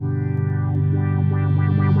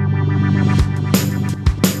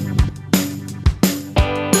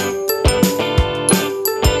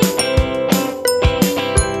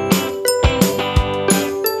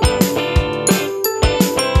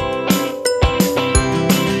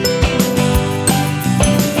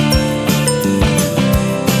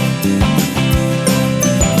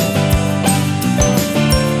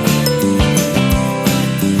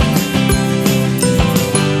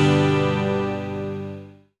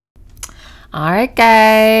All right,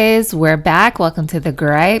 guys, we're back. Welcome to The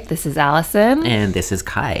Gripe. This is Alison. And this is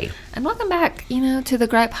Kai. And welcome back, to The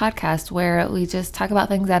Gripe podcast, where we just talk about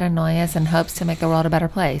things that annoy us in hopes to make the world a better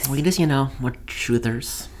place. We just, we're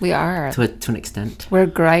truthers. We are. To an extent. We're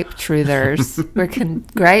gripe truthers. We're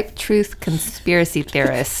gripe truth conspiracy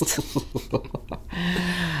theorists.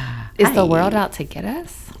 Is the world out to get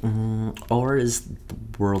us? Or is the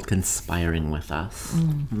world conspiring with us?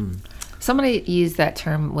 Somebody used that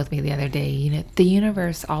term with me the other day. The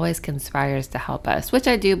universe always conspires to help us, which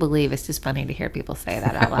I do believe. It's just funny to hear people say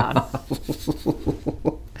that out loud.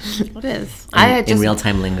 It is. In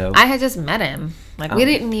real-time lingo. I had just met him. We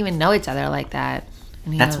didn't even know each other like that.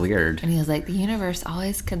 And That's weird. And he was like, the universe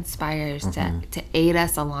always conspires to aid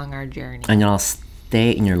us along our journey. And y'all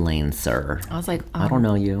stay in your lane, sir. I was like, I don't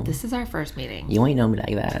know you. This is our first meeting. You ain't know me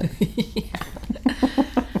like that.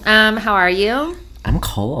 How are you? I'm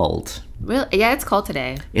cold. Really? Yeah, it's cold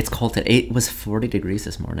today. It's cold today. It was 40 degrees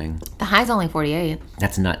this morning. The high's only 48.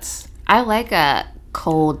 That's nuts. I like a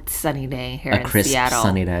cold, sunny day here in Seattle. A crisp,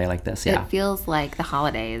 sunny day like this, yeah. It feels like the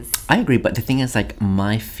holidays. I agree, but the thing is,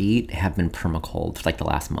 my feet have been perma-cold for, the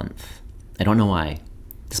last month. I don't know why.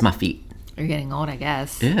 Just my feet. You're getting old, I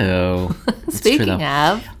guess. Ew. Speaking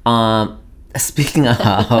of,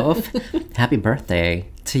 happy birthday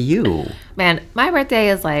to you. Man, my birthday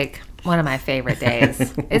is one of my favorite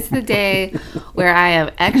days. It's the day where I am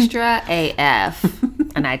extra AF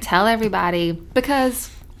and I tell everybody, because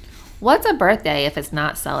what's a birthday if it's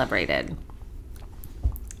not celebrated?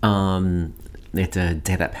 It's a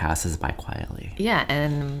day that passes by quietly. Yeah,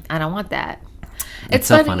 and I don't want that. It's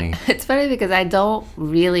so funny. It's funny because I don't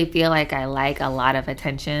really feel like I like a lot of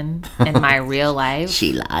attention in my real life.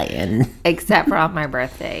 She lying. Except for on my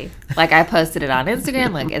birthday. I posted it on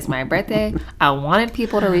Instagram, it's my birthday. I wanted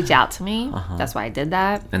people to reach out to me. That's why I did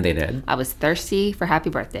that. And they did. I was thirsty for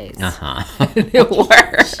happy birthdays. It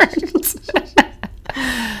worked.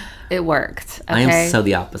 It worked. Okay? I am so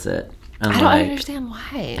the opposite. I don't understand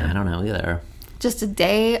why. I don't know either. Just a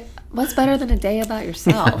day. What's better than a day about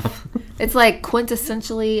yourself? It's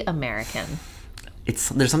quintessentially American.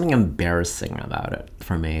 There's something embarrassing about it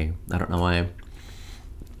for me. I don't know why.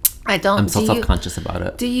 I'm so self-conscious about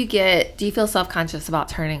it. Do you feel self-conscious about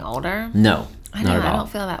turning older? No. I know, I don't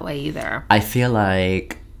feel that way either. I feel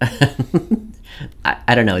like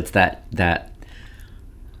I don't know, it's that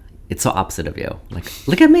it's so opposite of you.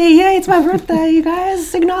 Look at me, yay, it's my birthday, you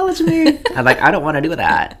guys, acknowledge me. I'm I don't want to do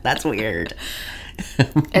that. That's weird.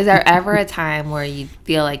 Is there ever a time where you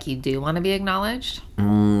feel like you do want to be acknowledged?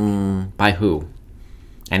 By who?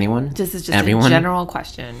 Anyone? This is just Everyone? a general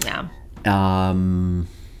question, yeah. I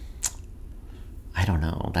don't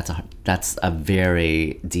know. That's a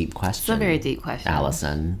very deep question. It's a very deep question.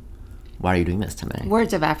 Alison, why are you doing this to me?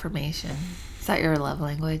 Words of affirmation. Is that your love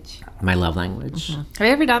language? My love language? Mm-hmm. Have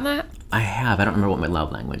you ever done that? I have. I don't remember what my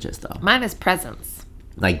love language is, though. Mine is presents.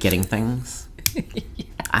 Getting things? Yes.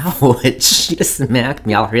 Ouch. You just smacked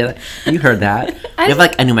me. I'll hear that. You heard that. You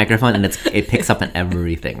have a new microphone and it picks up on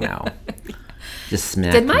everything now. Just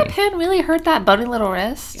smacked Did my me. pen really hurt that bony little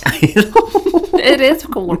wrist? It is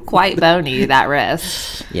quite bony, that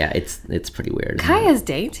wrist. Yeah, it's pretty weird. Kaya's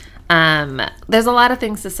date. There's a lot of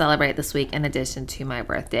things to celebrate this week in addition to my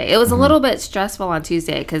birthday. It was a little bit stressful on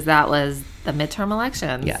Tuesday because that was the midterm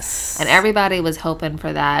elections. Yes. And everybody was hoping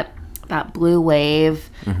for that blue wave.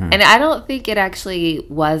 And I don't think it actually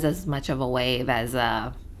was as much of a wave as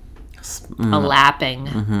a lapping,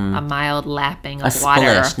 a mild lapping of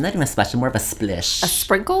water. Splish. Not even a splash, more of a splish. A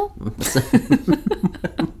sprinkle?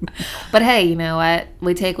 But hey, you know what?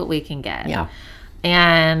 We take what we can get. Yeah.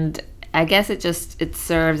 And I guess it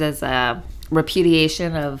serves as a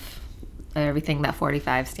repudiation of everything that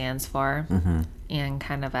 45 stands for, and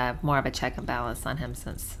kind of more of a check and balance on him,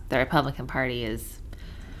 since the Republican Party is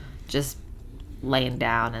just laying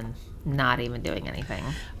down and not even doing anything.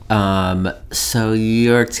 So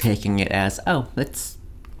you're taking it as, it's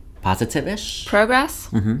positive-ish? Progress?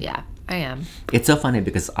 Yeah, I am. It's so funny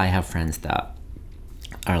because I have friends that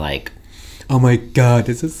are like, oh my God,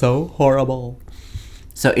 this is so horrible.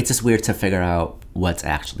 So it's just weird to figure out what's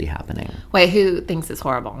actually happening. Wait, who thinks it's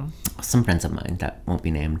horrible? Some friends of mine that won't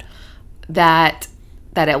be named. That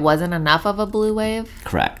it wasn't enough of a blue wave?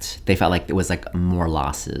 Correct. They felt like it was more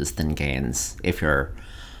losses than gains if you're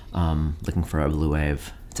looking for a blue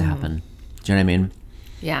wave to happen. Do you know what I mean?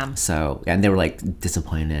 Yeah. So, and they were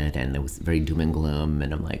disappointed, and it was very doom and gloom,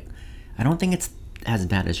 and I'm like, I don't think it's as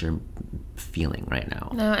bad as you're feeling right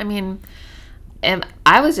now. No, I mean,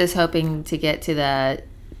 I was just hoping to get to the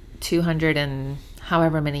 200 and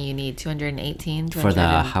however many you need, 218 for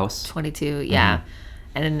the House? 22, yeah.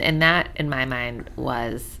 And that, in my mind,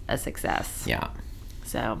 was a success. Yeah.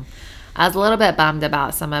 So I was a little bit bummed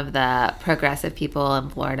about some of the progressive people in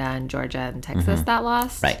Florida and Georgia and Texas that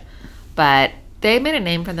lost. Right. But they made a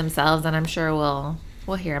name for themselves, and I'm sure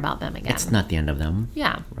we'll hear about them again. It's not the end of them.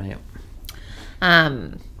 Yeah. Right.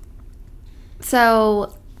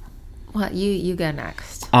 So what you go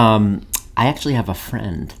next? I actually have a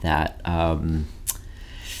friend that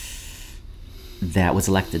that was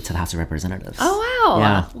elected to the House of Representatives. Oh wow!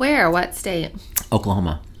 Yeah. Where? What state?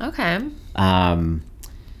 Oklahoma. Okay.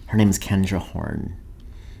 Her name is Kendra Horn,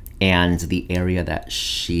 and the area that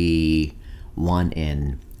she won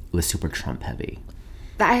in was super Trump heavy.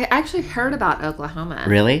 I actually heard about Oklahoma.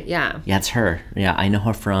 Really? Yeah. Yeah, it's her. Yeah, I know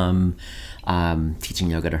her from teaching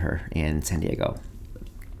yoga to her in San Diego.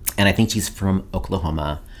 And I think she's from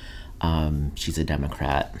Oklahoma. She's a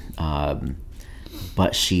Democrat.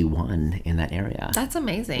 But she won in that area. That's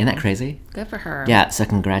amazing. Isn't that crazy? Good for her. Yeah, so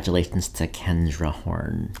congratulations to Kendra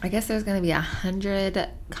Horn. I guess there's going to be 100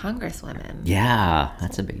 congresswomen. Yeah,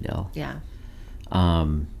 that's a big deal. Yeah.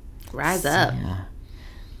 Rise up. Yeah.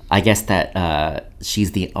 I guess that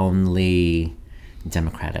she's the only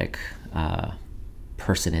Democratic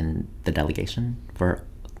person in the delegation for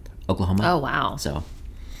Oklahoma. Oh, wow. So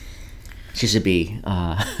she should be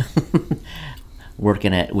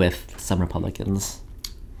working it with some Republicans.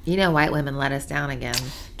 You know, white women let us down again.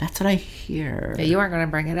 That's what I hear. You weren't going to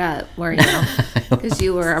bring it up, were you? Because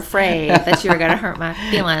you were afraid that you were going to hurt my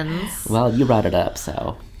feelings. Well, you brought it up,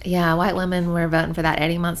 so. Yeah, white women were voting for that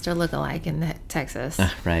Eddie Munster lookalike in Texas.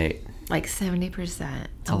 Right. Like 70%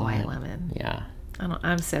 of white women. Yeah.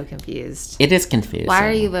 I'm so confused. It is confusing. Why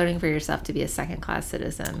are you voting for yourself to be a second-class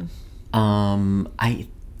citizen? I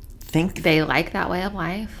think they like that way of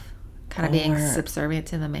life, kind of being subservient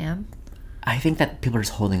to the man. I think that people are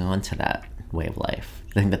just holding on to that way of life.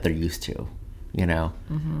 The thing that they're used to, you know,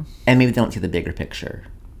 and maybe they don't see the bigger picture.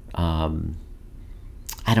 I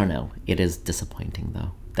don't know. It is disappointing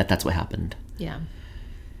though that's what happened. Yeah.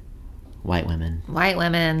 White women.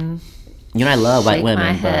 You know, I love white Shake women,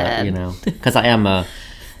 my but head. you know, because I am a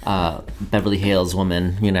Beverly Hills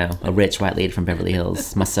woman. You know, a rich white lady from Beverly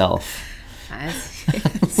Hills myself.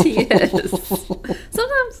 She is.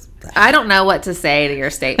 Sometimes I don't know what to say to your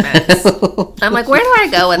statements. I'm like, where do I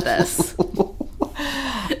go with this?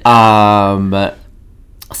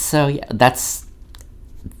 So yeah, that's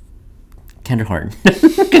Kendra Horn.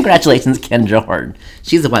 Congratulations, Kendra Horn.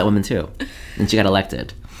 She's a white woman too, and she got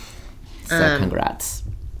elected. So congrats.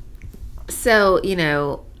 So, you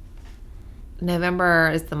know, November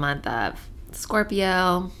is the month of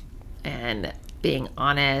Scorpio and being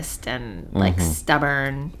honest and like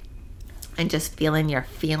stubborn and just feeling your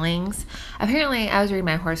feelings. Apparently, I was reading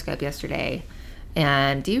my horoscope yesterday.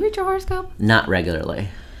 And do you read your horoscope? Not regularly.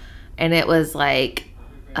 And it was like,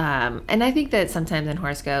 and I think that sometimes in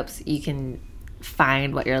horoscopes you can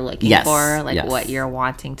find what you're looking for, like what you're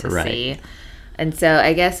wanting to see. And so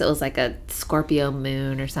I guess it was like a Scorpio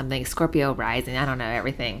moon or something, Scorpio rising, I don't know,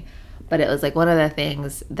 everything. But it was like one of the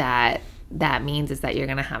things that means is that you're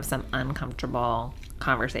going to have some uncomfortable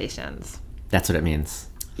conversations. That's what it means.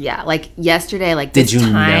 Yeah, like yesterday, like Did this you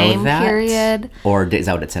time know that? period. Or is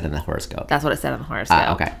that what it said in the horoscope? That's what it said in the horoscope.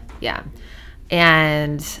 Okay. Yeah.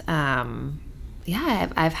 And yeah,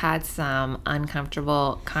 I've had some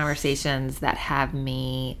uncomfortable conversations that have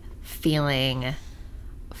me feeling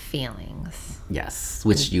feelings. Yes,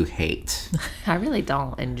 which you hate. I really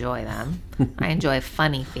don't enjoy them. I enjoy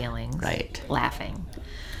funny feelings. Right. Laughing.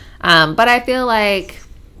 But I feel like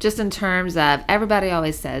just in terms of, everybody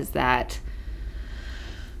always says that,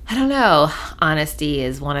 I don't know, honesty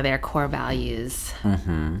is one of their core values.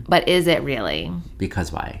 But is it really?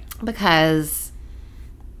 Because why? Because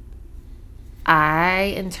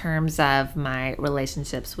in terms of my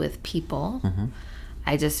relationships with people,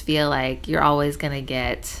 I just feel like you're always going to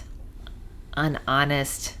get an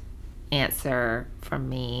honest answer from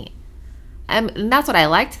me. And that's what I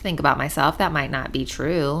like to think about myself. That might not be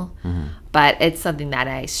true, but it's something that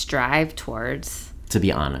I strive towards. To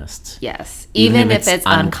be honest. Yes. Even if it's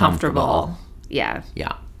uncomfortable. Yeah.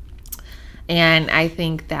 Yeah. And I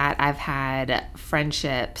think that I've had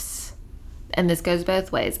friendships, and this goes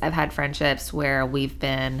both ways. I've had friendships where we've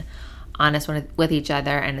been honest with each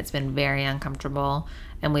other and it's been very uncomfortable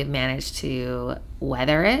and we've managed to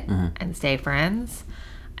weather it and stay friends.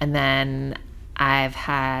 And then I've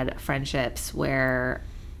had friendships where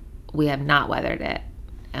we have not weathered it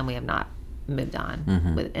and we have not moved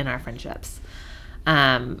on within our friendships.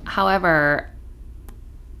 However,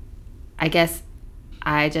 I guess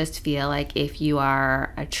I just feel like if you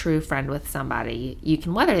are a true friend with somebody, you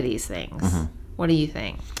can weather these things. What do you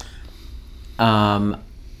think?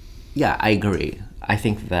 Yeah, I agree. I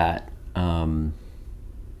think that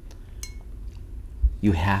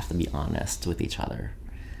you have to be honest with each other.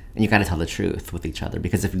 And you got to tell the truth with each other,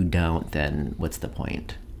 because if you don't, then what's the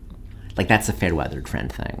point? Like, that's a fair weather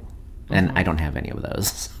trend thing. And I don't have any of those.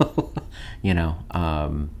 So, you know,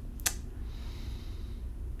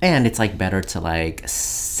 and it's like better to like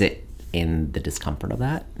sit in the discomfort of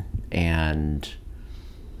that and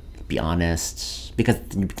be honest, because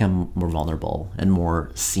then you become more vulnerable and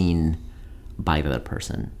more seen by the other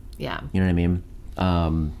person. Yeah. You know what I mean?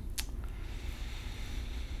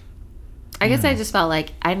 I guess I just felt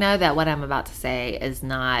like I know that what I'm about to say is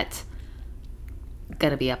not going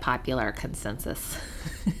to be a popular consensus.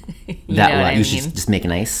 You That know what what I you mean? should just make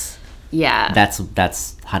nice. Yeah.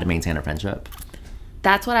 That's how to maintain a friendship.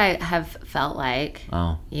 That's what I have felt like.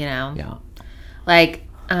 Oh, You know? yeah. Like,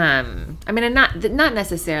 I mean, and not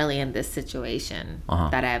necessarily in this situation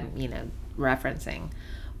that I'm, referencing,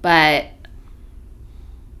 but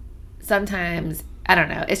sometimes, I don't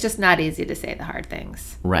know, it's just not easy to say the hard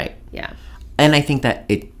things. Right. Yeah. And I think that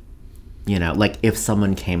it, like if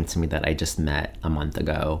someone came to me that I just met a month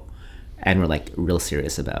ago and were like real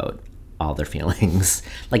serious about all their feelings,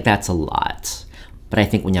 like that's a lot. But I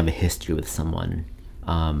think when you have a history with someone,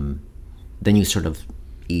 then you sort of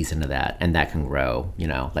ease into that, and that can grow,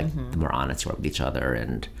 like the more honest you are with each other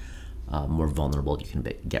and more vulnerable you can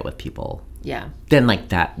get with people. Yeah. Then like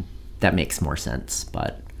that makes more sense.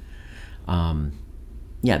 But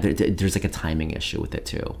yeah, there's like a timing issue with it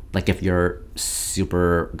too. Like if you're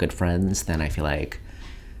super good friends, then I feel like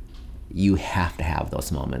you have to have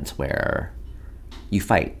those moments where you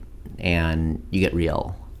fight and you get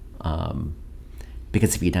real.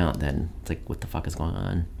 Because if you don't, then it's like, what the fuck is going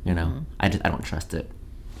on? I don't trust it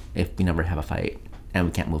if we never have a fight and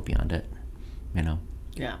we can't move beyond it.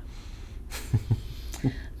 Yeah.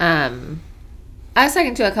 I was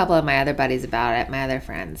talking to a couple of my other buddies about it, my other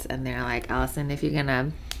friends, and they're like, Alison, if you're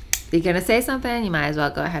gonna say something, you might as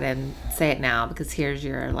well go ahead and say it now, because here's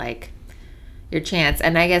your chance.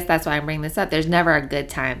 And I guess that's why I'm bringing this up. There's never a good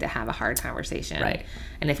time to have a hard conversation. Right.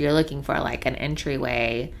 And if you're looking for like an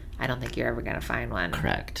entryway, I don't think you're ever gonna find one.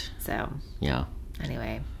 Correct. So Yeah.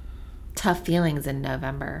 Anyway, tough feelings in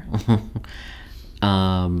November.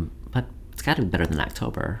 But it's got to be better than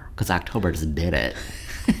October, because October just did it.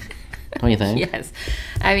 Don't you think? Yes.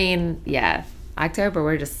 I mean, yeah. October,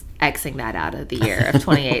 we're just Xing that out of the year of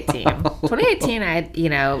 2018.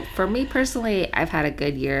 2018, for me personally, I've had a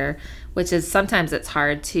good year, which is sometimes it's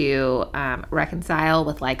hard to reconcile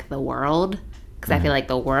with like the world, because I feel like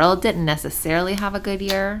the world didn't necessarily have a good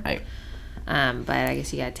year. Right. But I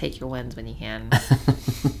guess you got to take your wins when you can.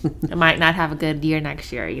 It might not have a good year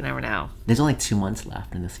next year. You never know. There's only 2 months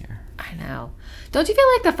left in this year. I know. Don't you feel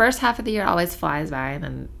like the first half of the year always flies by, and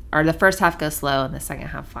then, or the first half goes slow and the second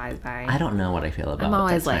half flies by? I don't know what I feel about I'm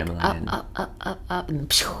always that like timeline. up,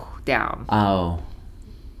 and down. Oh.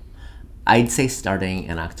 I'd say starting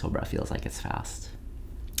in October feels like it's fast.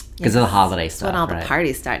 Because of the holiday stuff, when all the right?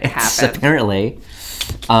 parties start to happen. Apparently.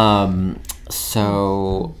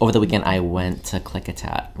 So over the weekend I went to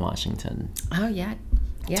Klickitat, Washington. Oh, yeah.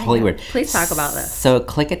 Yeah. Totally weird. Please talk about this. So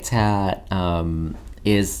Klickitat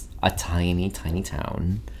is a tiny, tiny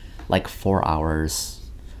town, like 4 hours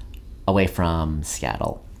away from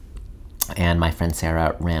Seattle. And my friend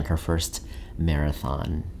Sarah ran her first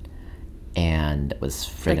marathon, and it was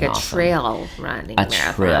friggin' Like a awesome. trail running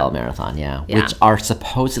marathon. Trail marathon, yeah. Yeah. Which are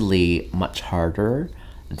supposedly much harder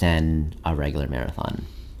than a regular marathon.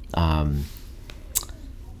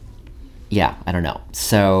 Yeah, I don't know.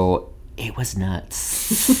 So it was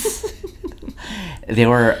nuts. There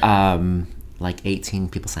were like 18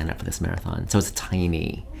 people signed up for this marathon. So it's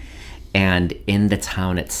tiny. And in the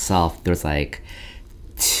town itself, there's like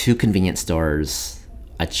 2 convenience stores,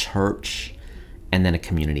 a church, and then a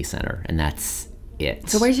community center. And that's it.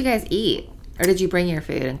 So where did you guys eat? Or did you bring your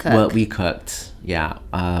food and cook? Well, we cooked, yeah.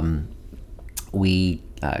 We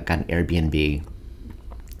got an Airbnb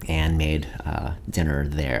and made dinner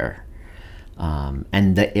there.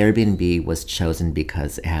 And the Airbnb was chosen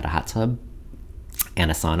because it had a hot tub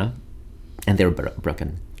and a sauna, and they were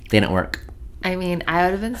broken. They didn't work. I mean, I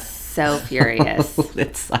would have been so furious.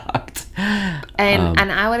 It sucked.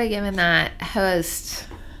 And I would have given that host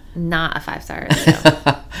not a 5-star review.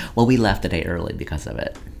 Well, we left a day early because of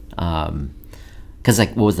it. Because,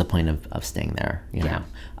 like, what was the point of staying there, Yeah.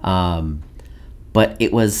 know? But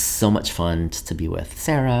it was so much fun to be with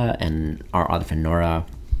Sarah and our other friend Nora,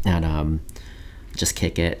 and just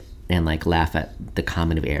kick it and, like, laugh at the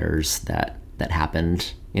common errors that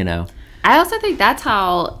happened, I also think that's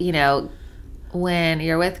how, when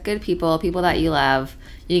you're with good people, people that you love,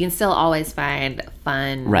 you can still always find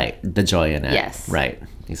fun. Right. The joy in it. Yes. Right.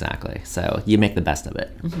 Exactly. So you make the best of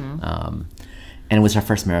it. And it was her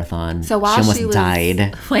first marathon. So while she almost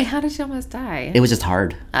died. Wait, how did she almost die? It was just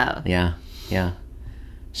hard. Oh. Yeah. Yeah.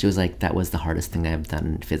 She was like, that was the hardest thing I've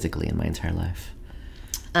done physically in my entire life.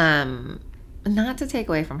 Not to take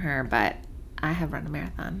away from her, but I have run a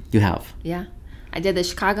marathon. You have? Yeah. I did the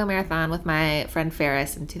Chicago Marathon with my friend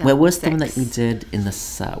Ferris in 2006. What was the one that you did in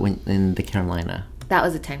in the Carolina? That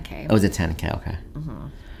was a 10K. Oh, it was a 10K, okay.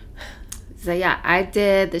 So yeah, I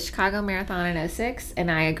did the Chicago Marathon in 2006,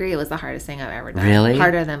 and I agree it was the hardest thing I've ever done. Really?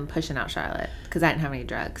 Harder than pushing out Charlotte, because I didn't have any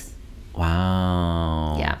drugs.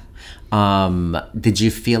 Wow. Yeah. Did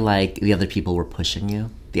you feel like the other people were pushing you?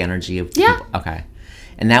 The energy of Yeah. people? Okay.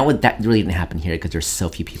 And that really didn't happen here because there's so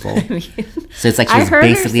few people. So it's like she I was heard her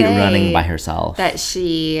basically say running by herself. that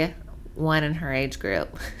she won in her age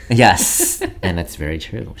group. Yes. And it's very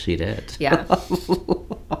true. She did. Yeah.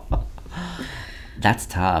 That's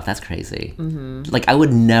tough. That's crazy. Like, I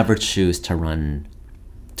would never choose to run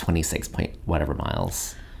 26 point whatever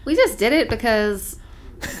miles. We just did it because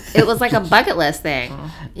it was like a bucket list thing.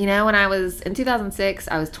 You know, when I was in 2006,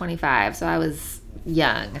 I was 25, so I was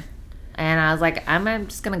young. And I was like, I'm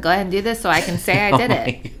just going to go ahead and do this so I can say I did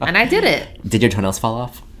it. And I did it. Did your toenails fall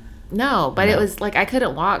off? No, but it was like I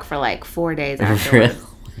couldn't walk for like 4 days afterwards.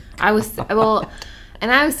 I was,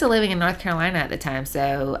 and I was still living in North Carolina at the time,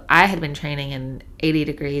 so I had been training in 80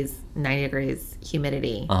 degrees, 90 degrees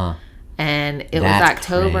humidity. And it was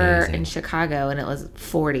October in Chicago, and it was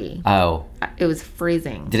 40. Oh. It was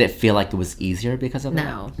freezing. Did it feel like it was easier because of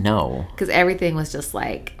that? No. Because everything was just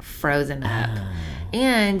like frozen up.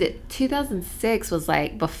 And 2006 was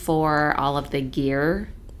like before all of the gear.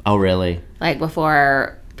 Oh, really? Like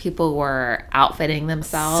before people were outfitting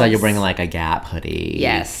themselves. So you're bringing like a Gap hoodie.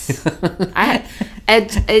 Yes.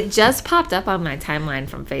 It just popped up on my timeline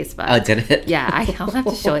from Facebook. Oh, did it? Yeah, I'll have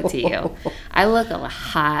to show it to you. I look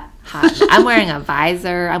hot. I'm wearing a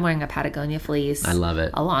visor. I'm wearing a Patagonia fleece. I love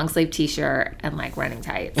it. A long sleeve t-shirt and like running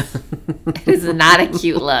tights. It is not a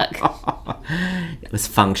cute look. It was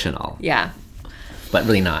functional. Yeah. But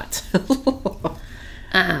really not. So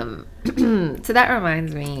that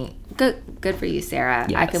reminds me, good for you, Sarah.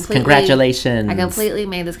 Yes. Congratulations. I completely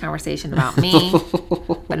made this conversation about me,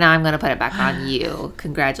 but now I'm going to put it back on you.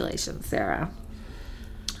 Congratulations, Sarah.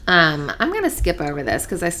 I'm going to skip over this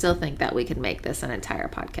because I still think that we could make this an entire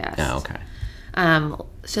podcast. Oh, okay.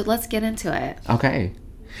 So let's get into it. Okay.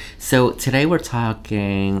 So today we're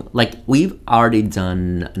talking, like, we've already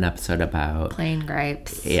done an episode about plane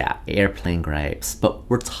gripes. Yeah, airplane gripes. But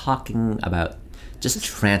we're talking about just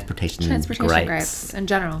transportation gripes in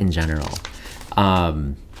general.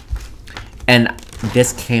 And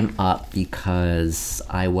this came up because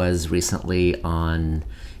I was recently on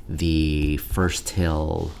the First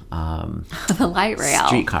Hill the light rail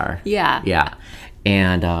streetcar. Yeah.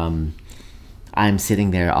 And I'm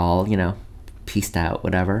sitting there all, pieced out,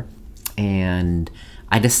 whatever. And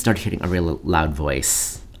I just started hearing a real loud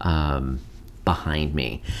voice behind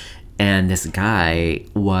me. And this guy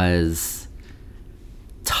was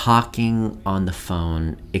talking on the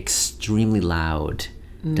phone extremely loud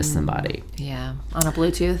to somebody. Yeah. On a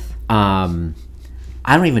Bluetooth? I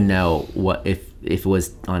don't even know what if it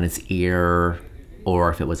was on his ear or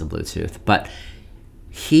if it was a Bluetooth. But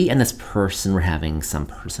he and this person were having some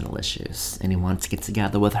personal issues, and he wanted to get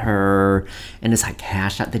together with her and just like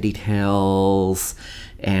hash out the details.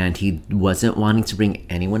 And he wasn't wanting to bring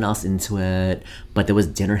anyone else into it, but there was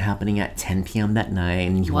dinner happening at 10 p.m. that night,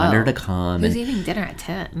 and he wanted her to come. Who's eating dinner at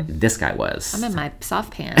 10? This guy was. I'm in my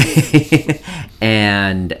soft pants.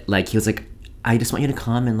 And like he was like, I just want you to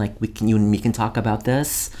come and like we can talk about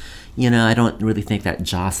this. I don't really think that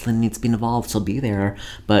Jocelyn needs to be involved. She'll be there,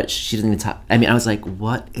 but she doesn't even talk. I mean, I was like,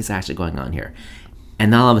 what is actually going on here?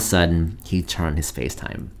 And then all of a sudden, he turned on his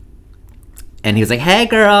FaceTime. And he was like, hey,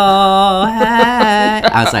 girl, hey.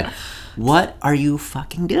 I was like, what are you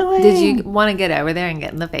fucking doing? Did you want to get over there and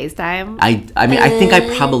get in the FaceTime? I mean, I think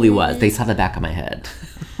I probably was. They saw the back of my head.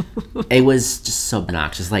 It was just so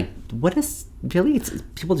obnoxious. Like, what is, really? It's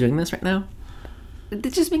people doing this right now?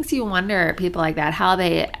 It just makes you wonder, people like that, how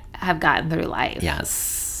they have gotten through life.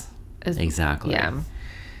 Yes, exactly. Yeah.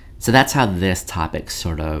 So that's how this topic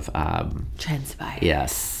sort of transpired.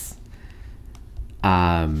 Yes.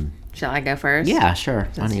 Shall I go first? Yeah, sure.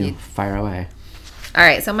 Why don't you fire away? All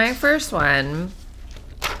right. So my first one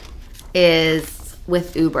is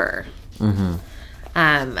with Uber.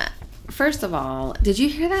 First of all, did you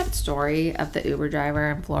hear that story of the Uber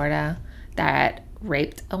driver in Florida that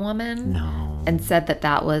raped a woman? No. And said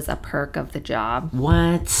that was a perk of the job?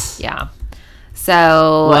 What? Yeah.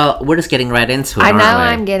 So Well, we're just getting right into it. I know aren't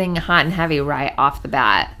we? I'm getting hot and heavy right off the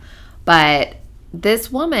bat, but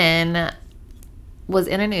this woman was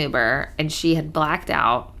in an Uber and she had blacked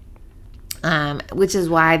out, which is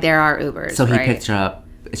why there are Ubers. So he right? picked her up.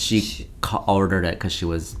 She ordered it because she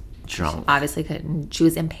was drunk. Obviously couldn't. She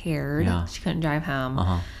was impaired. Yeah. She couldn't drive home.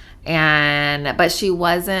 Uh-huh. But she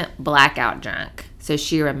wasn't blackout drunk, so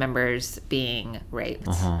she remembers being raped,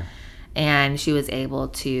 and she was able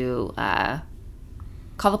to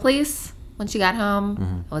call the police when she got home.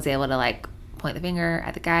 Mm-hmm. Was able to like point the finger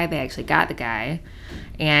at the guy. They actually got the guy,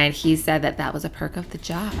 and he said that was a perk of the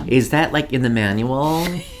job. Is that like in the manual?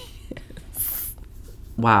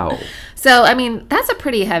 Wow. So I mean, that's a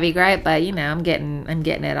pretty heavy gripe, but you know, I'm getting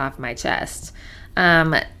it off my chest.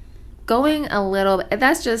 Going a little.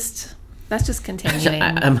 That's just continuing.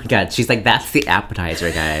 Oh my god, she's like, that's the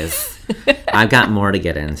appetizer, guys. I've got more to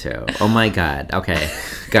get into. Oh my god. Okay,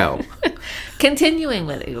 go. Continuing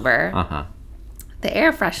with Uber. Uh-huh. The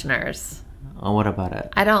air fresheners. Oh, what about it?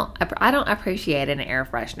 I don't appreciate an air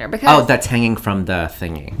freshener because That's hanging from the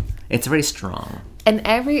thingy. It's very strong. in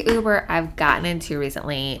every Uber I've gotten into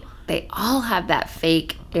recently, they all have that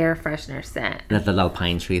fake air freshener scent, The little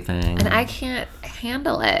pine tree thing. and I can't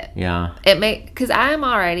handle it. Yeah. Because I'm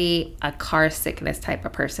already a car sickness type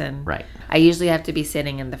of person. Right. I usually have to be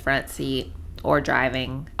sitting in the front seat or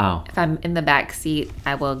driving. Oh. If I'm in the back seat,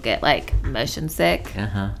 I will get like motion sick,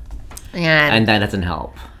 Uh-huh. and And that doesn't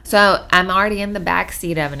help. so I'm already in the back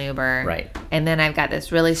seat of an Uber. Right. And then I've got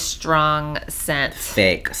this really strong scent.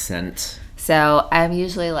 Fake scent. So I'm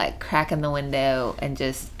usually like cracking the window and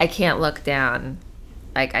I can't look down.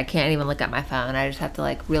 Like I can't even look at my phone. I just have to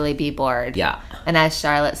like really be bored. Yeah. And as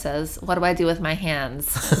Charlotte says, what do I do with my hands?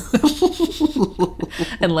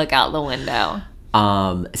 And look out the window.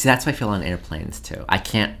 See, that's how I feel on airplanes too. I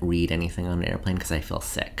can't read anything on an airplane because I feel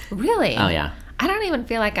sick. Really? Oh yeah. I don't even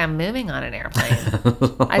feel like I'm moving on an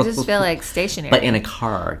airplane. I just feel like stationary. But in a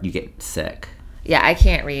car, you get sick. Yeah, I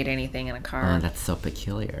can't read anything in a car. Oh, that's so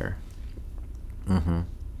peculiar.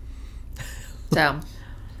 So,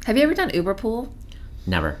 have you ever done Uber pool?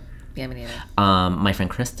 Never. Yeah, me neither. My friend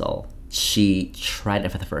Crystal, she tried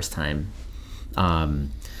it for the first time.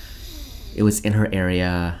 It was in her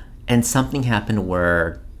area, and something happened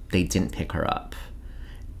where they didn't pick her up,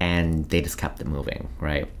 and they just kept it moving,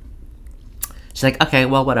 right? She's like, okay,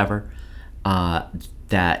 well, whatever.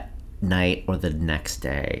 That night or the next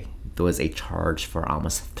day, there was a charge for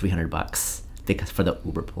almost $300 because for the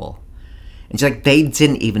Uber pool. And she's like, they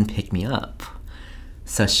didn't even pick me up.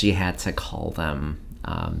 So she had to call them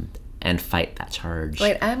and fight that charge.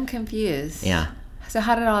 Wait, I'm confused. Yeah. So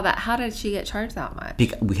how did she get charged that much?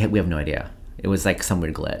 We have no idea. It was like some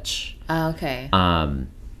weird glitch. Oh, okay. How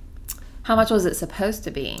much was it supposed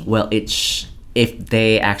to be? Well, if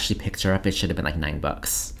they actually picked her up, it should have been like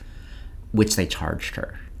 $9, which they charged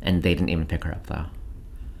her, and they didn't even pick her up though.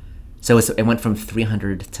 So it went from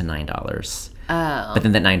 $300 to $9. Oh. But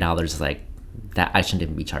then that $9 is like, that I shouldn't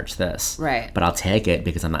even be charged this. Right. But I'll take it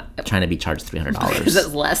because I'm not trying to be charged $300. Because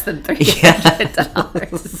it's less than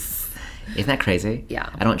 $300. Isn't that crazy? Yeah.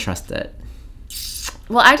 I don't trust it.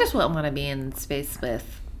 Well, I just wouldn't want to be in space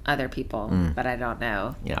with other people, but I don't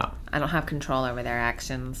know. Yeah. I don't have control over their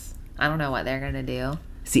actions. I don't know what they're going to do.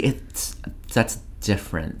 See, that's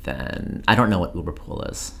different than, I don't know what Uber pool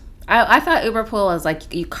is. I thought Uber pool was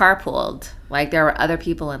like you carpooled. Like there were other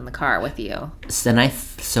people in the car with you.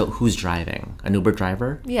 So who's driving? An Uber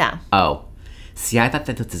driver? Yeah. Oh. See, I thought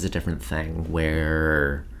that this is a different thing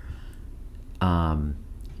where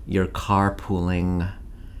you're carpooling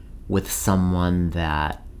with someone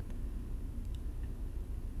that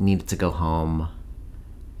needed to go home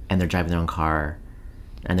and they're driving their own car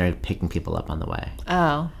and they're picking people up on the way.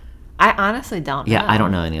 Oh. I honestly don't know. Yeah, I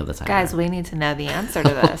don't know any of this either. Guys, we need to know the answer to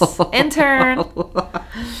this. Intern.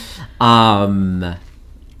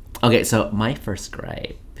 Okay, so my first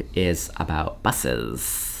gripe is about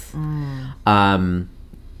buses.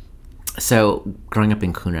 So growing up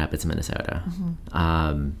in Coon Rapids, Minnesota,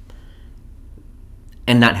 and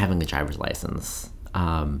not having a driver's license.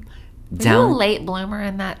 Were you a late bloomer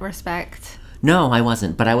in that respect? No, I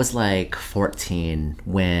wasn't. But I was like 14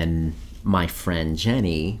 when my friend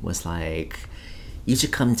Jenny was like, you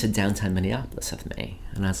should come to downtown Minneapolis with me.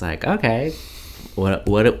 And I was like, okay, what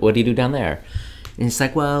do you do down there? And she's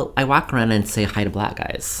like, well, I walk around and say hi to black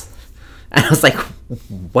guys. And I was like,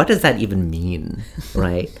 what does that even mean,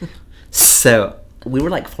 right? So we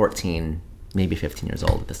were like 14, maybe 15 years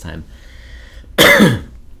old at this time.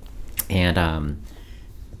 And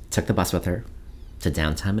took the bus with her to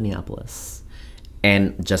downtown Minneapolis.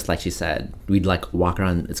 And just like she said, we'd like walk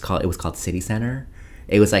around. It was called City Center.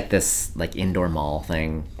 It was like this like indoor mall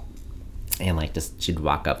thing, and like just she'd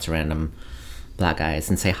walk up to random black guys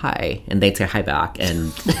and say hi, and they'd say hi back,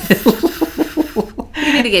 and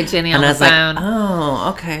You need to get Jenny on and I the was phone. like, oh,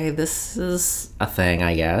 okay, this is a thing,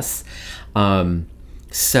 I guess.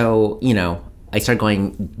 So I started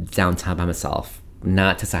going downtown by myself,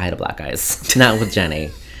 not to say hi to black guys, not with Jenny,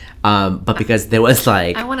 but because there was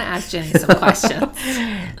like I want to ask Jenny some questions.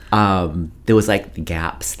 there was like the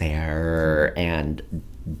Gaps there and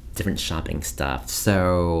different shopping stuff.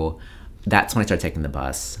 So that's when I started taking the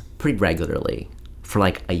bus pretty regularly for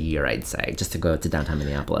like a year, I'd say, just to go to downtown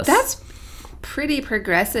Minneapolis. That's pretty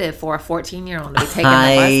progressive for a 14-year-old to be taking the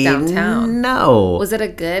bus downtown. No. Was it a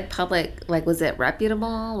good public, like, was it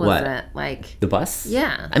reputable? Was What? it like The bus?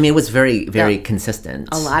 Yeah. I mean, it was very, very consistent.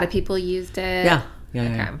 A lot of people used it? Yeah.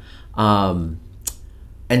 Okay. And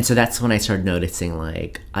so that's when I started noticing,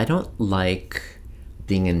 like, I don't like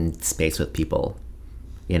being in space with people,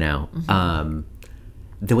 There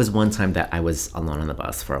was one time that I was alone on the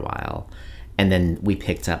bus for a while, and then we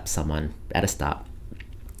picked up someone at a stop,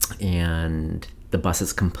 and the bus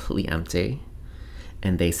is completely empty,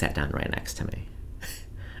 and they sat down right next to me.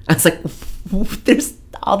 I was like, there's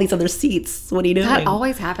all these other seats. What are you doing? That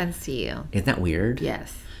always happens to you. Isn't that weird?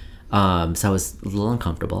 Yes. So I was a little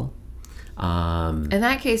uncomfortable. In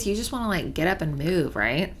that case, you just want to like get up and move,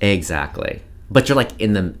 right? Exactly. But you're like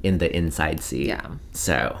in the inside seat. Yeah.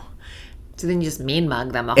 So then you just mean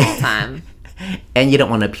mug them the whole time. And you don't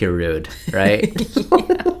want to appear rude, right?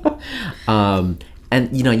 And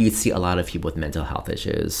you'd see a lot of people with mental health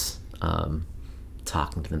issues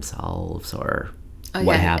talking to themselves or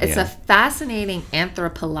what have you. It's a fascinating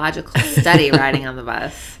anthropological study riding on the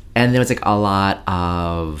bus. And there was like a lot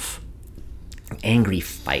of angry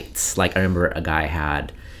fights. Like I remember a guy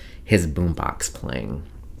had his boombox playing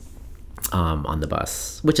on the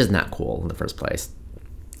bus, which is not cool in the first place.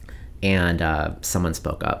 And someone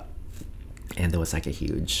spoke up, and there was like a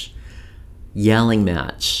huge yelling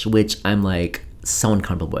match, which I'm like so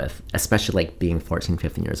uncomfortable with, especially like being 14,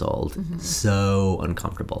 15 years old. Mm-hmm. So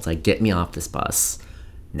uncomfortable. It's like, get me off this bus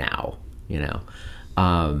now,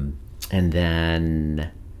 And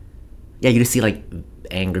then, you just see like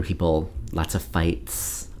angry people, lots of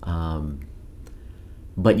fights.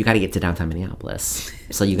 But you got to get to downtown Minneapolis,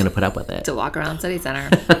 so you're gonna put up with it. To walk around city center,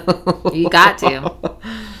 you got to.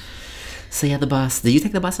 So the bus. Did you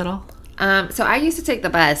take the bus at all? So I used to take the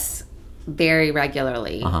bus very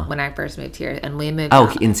regularly when I first moved here, and we moved.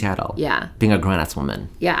 In Seattle. Yeah. Being a grown-ass woman.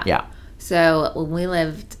 Yeah. Yeah. So when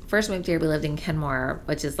we first moved here, we lived in Kenmore,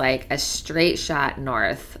 which is like a straight shot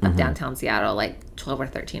north of downtown Seattle, like 12 or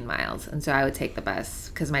 13 miles. And so I would take the bus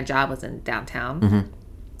because my job was in downtown. Mm-hmm.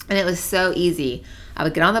 And it was so easy. I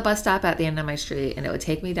would get on the bus stop at the end of my street, and it would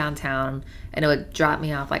take me downtown, and it would drop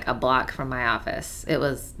me off like a block from my office. It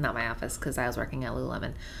was not my office because I was working at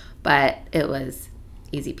Lululemon, but it was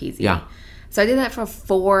easy peasy. Yeah. So I did that for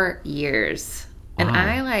 4 years, and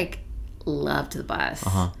I like loved the bus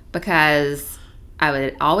because I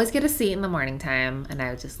would always get a seat in the morning time, and I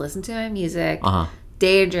would just listen to my music,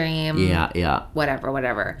 daydream,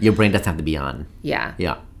 whatever. Your brain doesn't have to be on. Yeah.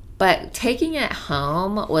 Yeah. But taking it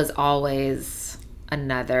home was always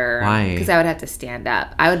another... Why? Because I would have to stand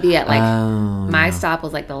up. I would be at my stop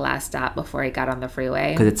was like the last stop before I got on the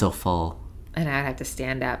freeway. Because it's so full. And I'd have to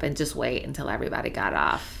stand up and just wait until everybody got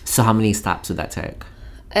off. So how many stops would that take?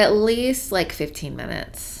 At least like 15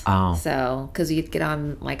 minutes. Oh. So, because you'd get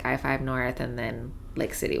on like I-5 North and then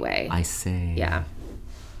Lake City Way. I see. Yeah.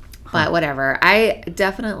 But whatever. I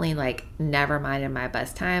definitely like never minded my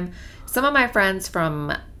bus time. Some of my friends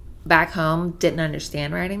from back home didn't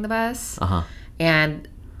understand riding the bus. And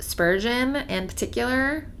Spurgeon in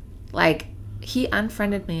particular, like he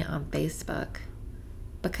unfriended me on Facebook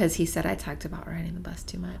because he said I talked about riding the bus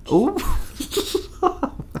too much. Ooh.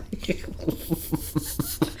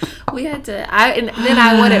 We had to and then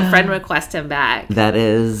I wouldn't friend request him back. That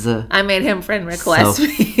is I made him friend request so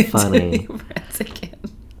me funny. to be friends again.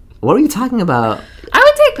 What were you talking about? I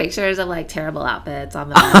would take pictures of like terrible outfits on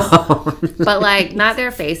the bus, but like not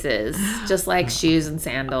their faces, just like shoes and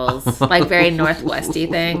sandals, like very Northwesty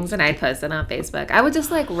things, and I'd post it on Facebook. I would just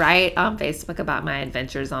like write on Facebook about my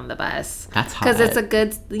adventures on the bus. That's hot. Because it's a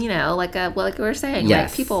good, like we were saying,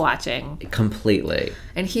 Yes. like people watching. Completely.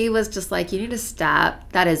 And he was just like, you need to stop.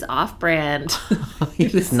 That is off-brand.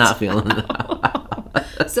 He's just not feeling that.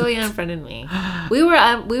 So he unfriended me. We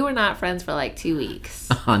were not friends for like 2 weeks.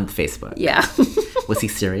 On Facebook. Yeah. Was he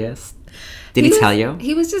serious? Did he tell you?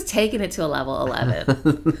 He was just taking it to a level 11.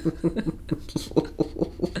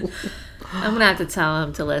 I'm going to have to tell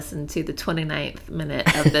him to listen to the 29th minute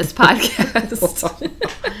of this podcast.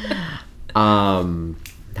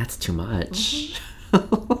 That's too much.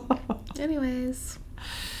 Anyways.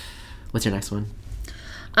 What's your next one?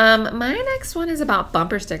 My next one is about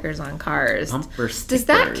bumper stickers on cars. Bumper stickers. Does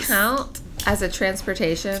that count as a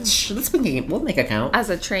transportation? We'll make a count. As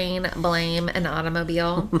a train, blame an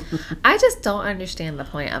automobile? I just don't understand the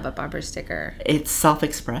point of a bumper sticker. It's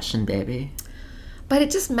self-expression, baby. But it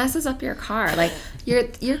just messes up your car. Like,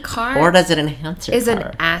 your car... Or does it enhance your is car?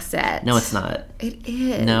 An asset. No, it's not. It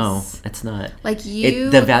is. No, it's not. Like,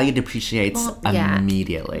 the value depreciates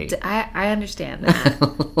immediately. I understand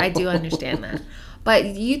that. I do understand that. But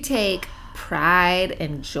you take pride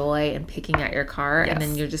and joy in picking out your car, and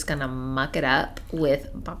then you're just going to muck it up with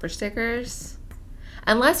bumper stickers.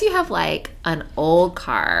 Unless you have, like, an old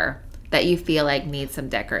car that you feel like needs some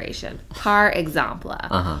decoration. Par exemple.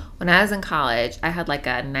 When I was in college, I had, like,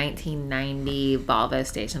 a 1990 Volvo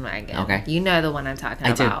station wagon. Okay. You know the one I'm talking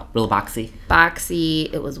about. I do. Real boxy.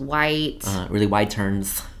 Boxy. It was white. Really wide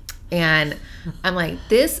turns. And I'm like,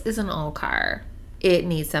 this is an old car. It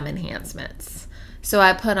needs some enhancements. So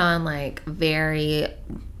I put on, like, very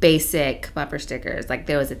basic bumper stickers. Like,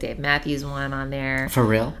 there was a Dave Matthews one on there. For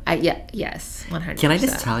real? Yes, 100%. Can I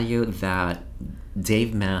just tell you that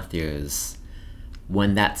Dave Matthews,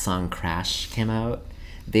 when that song Crash came out,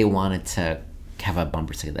 they wanted to have a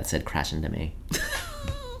bumper sticker that said Crash Into Me.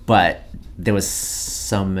 But there was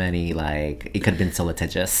so many, like, it could have been so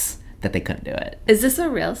litigious that they couldn't do it. Is this a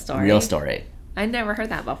real story? Real story. I never heard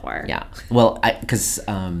that before. Yeah. Well, because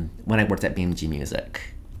when I worked at BMG Music,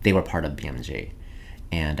 they were part of BMG.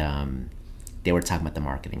 And they were talking about the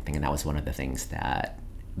marketing thing, and that was one of the things that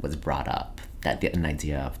was brought up, an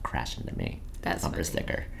idea of Crash Into Me. That's bumper funny.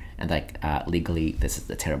 Sticker. And, like, legally, this is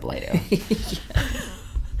a terrible idea.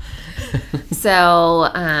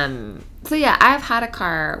 So yeah, I've had a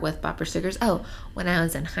car with bumper stickers. Oh, when I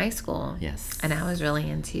was in high school. Yes. And I was really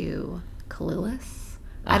into Clueless.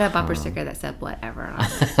 I had a bumper sticker that said whatever on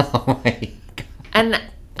it. Oh my God. And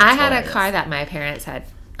I had a car that my parents had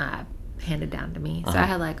handed down to me. So I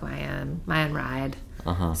had, like, my own ride.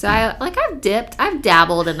 So I've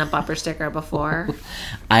dabbled in a bumper sticker before.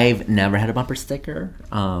 I've never had a bumper sticker,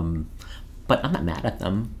 but I'm not mad at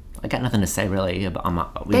them. I got nothing to say really about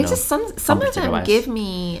some of them give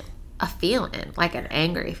me a feeling, like an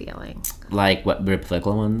angry feeling. Like what, the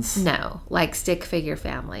political ones? No, like stick figure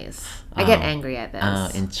families. I get angry at those. Oh,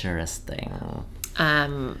 interesting.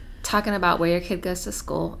 Talking about where your kid goes to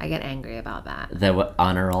school, I get angry about that. The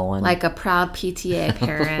honor roll one? Like a proud PTA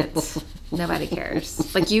parent. Nobody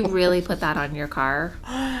cares. Like, you really put that on your car.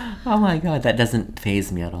 Oh my God, that doesn't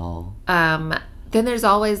faze me at all. Then there's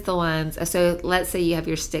always the ones, so let's say you have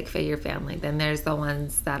your stick figure family. Then there's the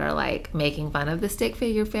ones that are, like, making fun of the stick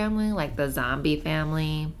figure family, like the zombie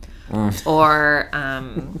family. Or,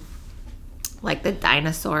 like the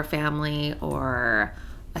dinosaur family, or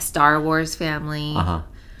a Star Wars family.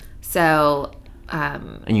 So,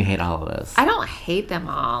 and you hate all of those? I don't hate them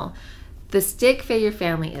all. The stick figure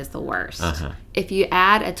family is the worst. If you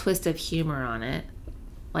add a twist of humor on it,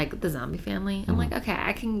 like the zombie family, I'm like, okay,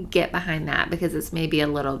 I can get behind that because it's maybe a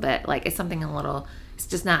little bit, like, it's something a little, it's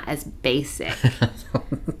just not as basic.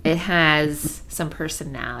 It has some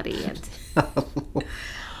personality. And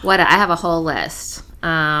I have a whole list.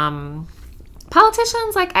 Politicians,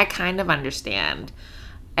 like, I kind of understand.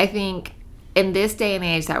 I think in this day and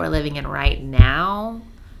age that we're living in right now,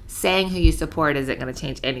 saying who you support isn't going to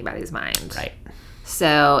change anybody's mind. Right.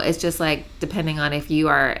 So it's just, like, depending on if you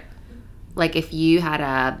are, like, if you had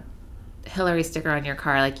a Hillary sticker on your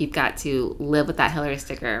car, like, you've got to live with that Hillary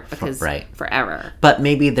sticker because forever. But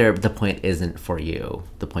maybe the point isn't for you.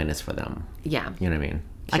 The point is for them. Yeah. You know what I mean?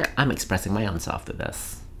 Sure. Like, I'm expressing my own self through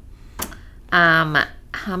this.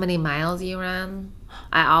 How many miles you run?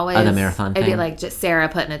 I always... Oh, the marathon thing? It'd be like just Sarah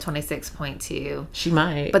putting a 26.2. She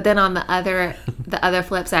might. But then on the other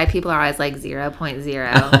flip side, people are always like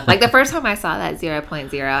 0.0. Like, the first time I saw that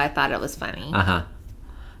 0.0, I thought it was funny.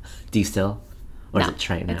 Do you still? Or No, is it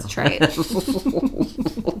trade now? It's trade.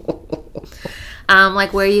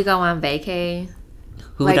 Like, where you go on vacay.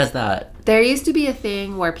 Who like, does that? There used to be a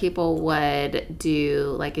thing where people would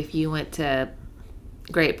do, like, if you went to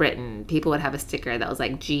Great Britain, people would have a sticker that was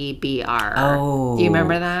like GBR. Oh. Do you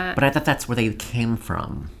remember that? But I thought that's where they came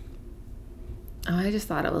from. Oh, I just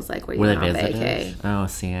thought it was like where you Were went they on visitors? vacay. Oh,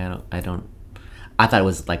 see, I don't. I thought it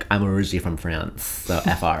was like, I'm originally from France, so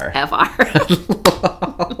FR.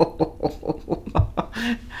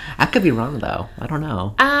 I could be wrong though. I don't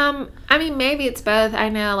know. I mean, maybe it's both. I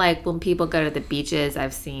know, like, when people go to the beaches,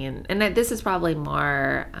 I've seen, and this is probably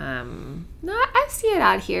more. No, I see it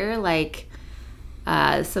out here. Like,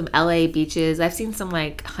 some LA beaches. I've seen some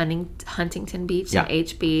like Huntington Beach and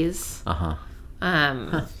HBs.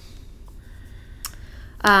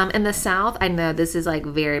 In the South, I know this is like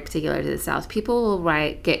very particular to the South. People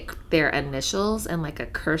will get their initials in like a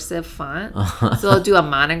cursive font. So they'll do a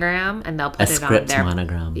monogram and they'll put it on their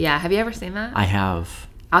monogram. Yeah, have you ever seen that? I have.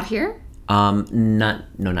 Out here? Not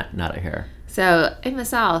out here. So in the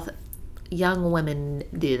South, young women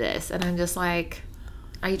do this, and I'm just like,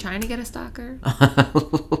 are you trying to get a stalker?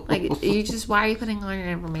 Like, why are you putting all your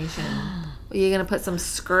information? Are you gonna put some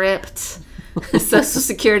script, social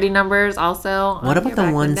security numbers also? What about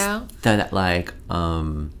the ones that like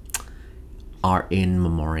are in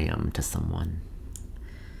memoriam to someone?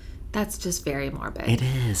 That's just very morbid. It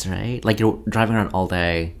is, right? Like you're driving around all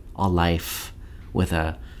day, all life, with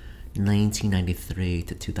a 1993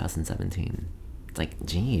 to 2017. It's like,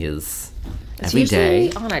 geez. Every day.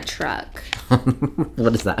 It's usually on a truck.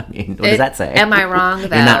 What does that mean? What does that say? Am I wrong,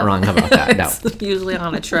 though? You're not wrong about that, no. It's usually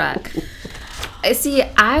on a truck. See,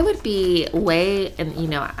 I would be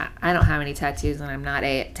and I don't have any tattoos and I'm not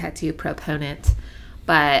a tattoo proponent,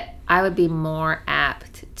 but I would be more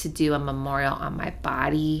apt to do a memorial on my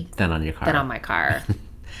body than on your car. Than on my car.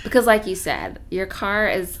 Because like you said, your car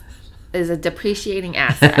is a depreciating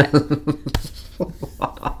asset.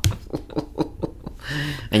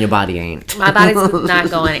 And your body ain't. My body's not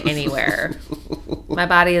going anywhere. My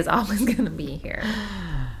body is always going to be here.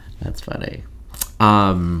 That's funny.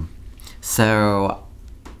 So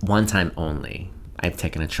one time only, I've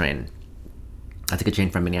taken a train. I took a train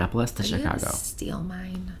from Minneapolis to Chicago. You steal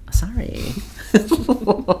mine. Sorry.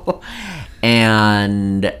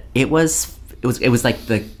 And it was like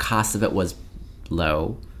the cost of it was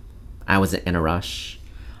low. I wasn't in a rush,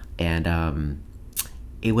 and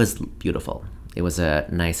it was beautiful. It was a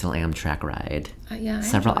nice little Amtrak ride.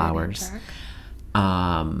 Several hours.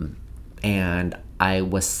 And I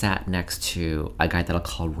was sat next to a guy that I'll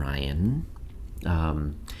call Ryan.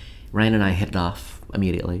 Ryan and I hit it off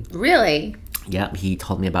immediately. Really? Yeah, he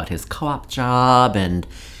told me about his co-op job, and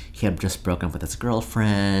he had just broken up with his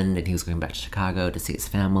girlfriend, and he was going back to Chicago to see his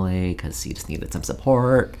family because he just needed some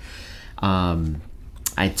support.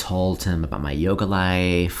 I told him about my yoga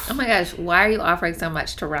life. Oh my gosh, why are you offering so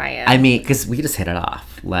much to Ryan? I mean, because we just hit it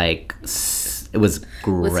off. Like, it was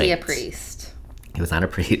great. Was he a priest? He was not a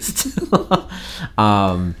priest.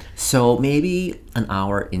 So maybe an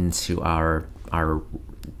hour into our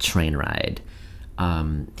train ride,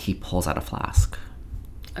 he pulls out a flask.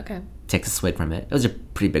 Okay. Takes a swig from it. It was a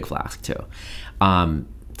pretty big flask, too.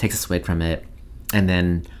 Takes a swig from it, and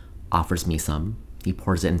then offers me some. He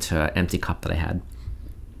pours it into an empty cup that I had.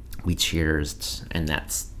 We cheersed, and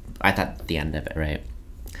I thought the end of it, right?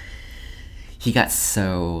 He got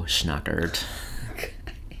so schnockered.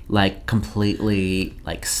 Like, completely,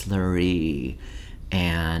 like, slurry.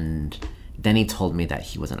 And then he told me that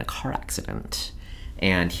he was in a car accident.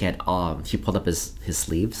 And he had, he pulled up his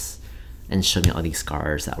sleeves and showed me all these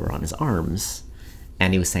scars that were on his arms.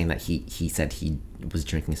 And he was saying that he said he was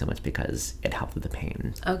drinking so much because it helped with the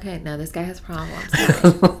pain. Okay, no, this guy has problems.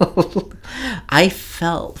 I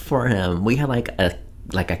felt for him. We had like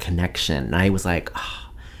a connection. And I was like, oh,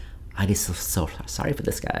 I just so sorry for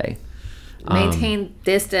this guy. Maintain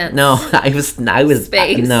distance. No, I was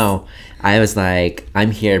Space. No, I was like, I'm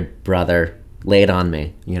here, brother. Lay it on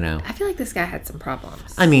me, I feel like this guy had some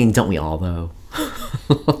problems. I mean, don't we all though?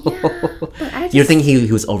 Yeah, but I just... You're thinking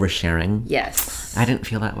he was oversharing? Yes. I didn't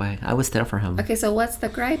feel that way. I was there for him. Okay, so what's the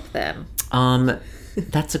gripe then?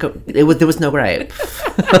 That's there was no gripe.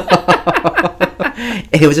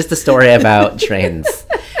 It was just a story about trains.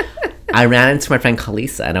 I ran into my friend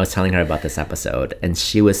Kalisa, and I was telling her about this episode, and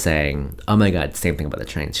she was saying, oh my god, same thing about the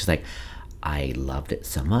train. She's like, I loved it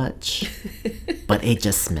so much, but it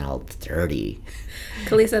just smelled dirty.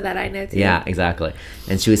 Kalisa, that I know too. Yeah, exactly.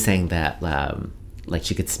 And she was saying that like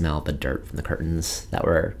she could smell the dirt from the curtains that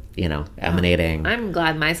were, emanating. I'm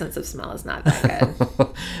glad my sense of smell is not that good.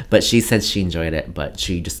 But she said she enjoyed it, but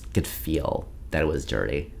she just could feel that it was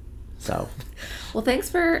dirty. So, well, thanks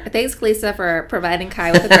Kalisa for providing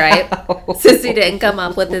Kai with a gripe, since he didn't come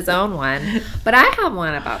up with his own one. But I have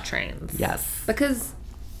one about trains. Yes. Because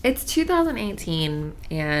it's 2018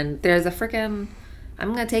 and there's a freaking,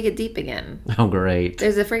 I'm going to take it deep again. Oh, great.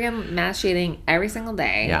 There's a freaking mass shooting every single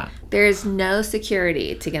day. Yeah. There's no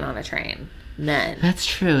security to get on a train. None. That's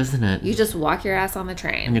true, isn't it? You just walk your ass on the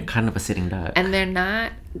train. And you're kind of a sitting duck. And they're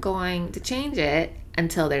not going to change it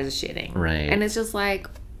until there's a shooting. Right. And it's just like,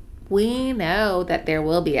 we know that there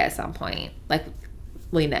will be at some point. Like,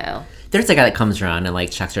 we know. There's a guy that comes around and, like,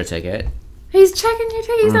 checks your ticket. He's checking your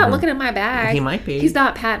ticket. He's not looking at my bag. He might be. He's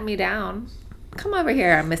not patting me down. come over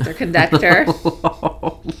here, Mr. Conductor.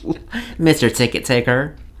 Mr. Ticket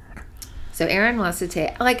Taker. So Aaron wants to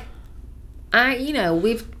take, like,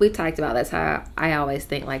 we've talked about this, how I always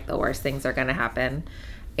think, like, the worst things are going to happen.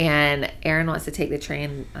 And Aaron wants to take the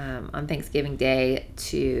train on Thanksgiving Day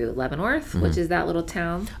to Leavenworth, which is that little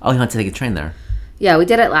town. Oh, he wants to take a train there? Yeah, we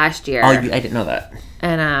did it last year. Oh, I didn't know that.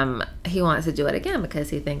 And he wants to do it again because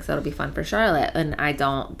he thinks it'll be fun for Charlotte. And I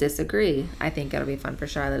don't disagree. I think it'll be fun for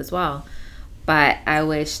Charlotte as well. But I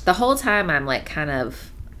wish, the whole time I'm, like, kind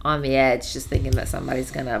of on the edge, just thinking that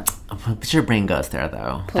somebody's going to... But your brain goes there,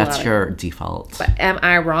 though. That's your default. But am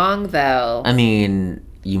I wrong, though? I mean,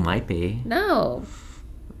 you might be. No.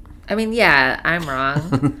 I mean, yeah, I'm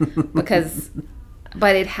wrong.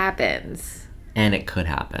 But it happens. And it could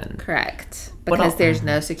happen. Correct. Because there's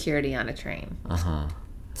no security on a train. Uh-huh.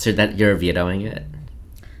 So that you're vetoing it?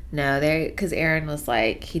 No, because Aaron was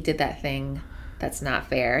like, he did that thing that's not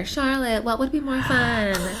fair. Charlotte, what would be more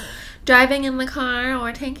fun? Driving in the car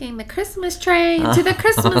or taking the Christmas train to the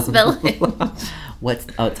Christmas village?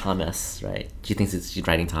 Thomas, right? Do you think she's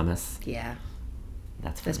riding Thomas? Yeah.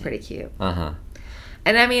 That's pretty cute. Uh-huh.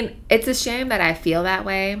 And I mean, it's a shame that I feel that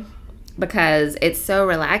way because it's so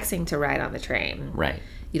relaxing to ride on the train. Right.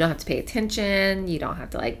 You don't have to pay attention. You don't have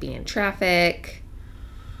to, like, be in traffic.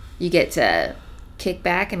 You get to kick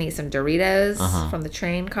back and eat some Doritos from the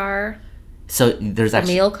train car. So there's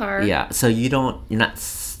actually... meal car. Yeah. So you're not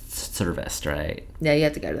serviced, right? No, you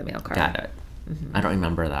have to go to the meal car. Got it. Mm-hmm. I don't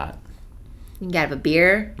remember that. You can have a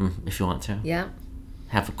beer. If you want to. Yeah.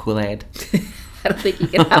 Have a Kool-Aid. I don't think you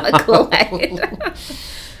can have a Kool-Aid.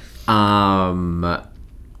 I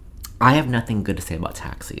have nothing good to say about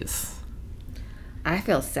taxis. I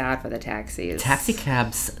feel sad for the taxis. Taxi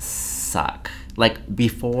cabs suck. Like,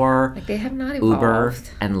 before they have not evolved. Uber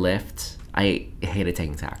and Lyft, I hated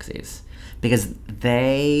taking taxis because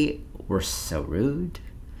they were so rude.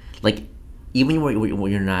 Like, even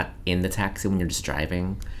when you're not in the taxi, when you're just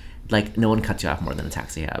driving, like, no one cuts you off more than a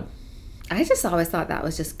taxi cab. I just always thought that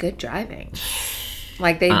was just good driving.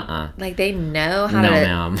 Like they know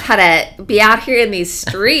how to be out here in these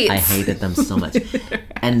streets. I hated them so much.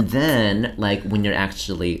 And then, like, when you're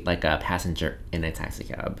actually, like, a passenger in a taxi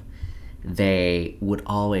cab, they would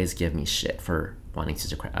always give me shit for wanting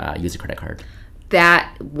to use a credit card.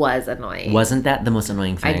 That was annoying. Wasn't that the most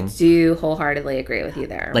annoying thing? I do wholeheartedly agree with you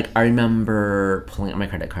there. Like, I remember pulling out my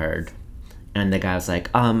credit card, and the guy was like,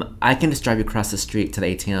 I can just drive you across the street to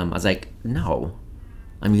the ATM. I was like, no.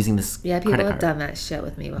 I'm using this credit card. Yeah, people have done that shit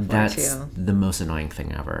with me before, That's the most annoying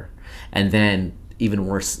thing ever. And then, even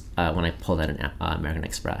worse, when I pulled out an American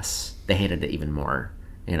Express, they hated it even more,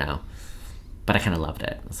 you know. But I kind of loved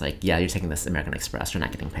it. It's like, yeah, you're taking this American Express. You're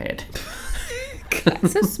not getting paid.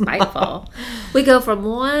 That's so spiteful. We go from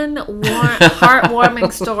one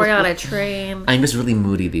heartwarming story on a train. I'm just really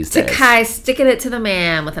moody these days. To Kai sticking it to the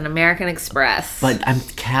man with an American Express. But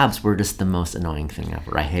cabs were just the most annoying thing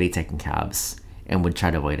ever. I hated taking cabs and would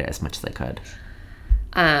try to avoid it as much as I could.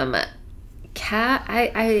 I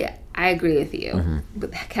agree with you. Mm-hmm.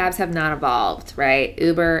 But cabs have not evolved, right?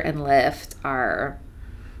 Uber and Lyft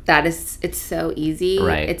it's so easy.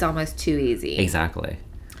 Right. It's almost too easy. Exactly.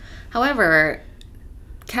 However,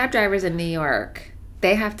 cab drivers in New York,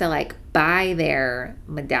 they have to, like, buy their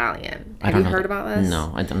medallion. Have you heard about this?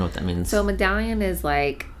 No, I don't know what that means. So medallion is,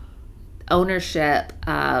 like, ownership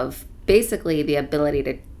of basically the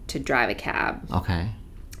ability to drive a cab. Okay.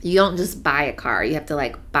 You don't just buy a car. You have to,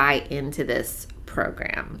 like, buy into this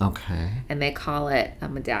program. Okay. And they call it a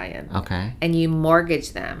medallion. Okay. And you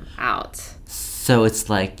mortgage them out. So it's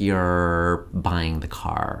like you're buying the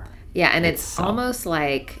car. Yeah, and it's almost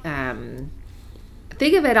like,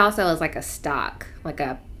 think of it also as like a stock, like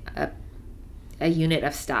a unit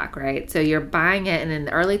of stock, right? So you're buying it, and in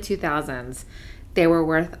the early 2000s, they were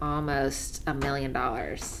worth almost $1 million.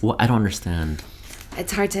 Well, I don't understand.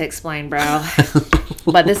 It's hard to explain, bro.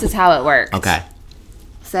 But this is how it works. Okay.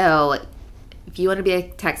 So if you want to be a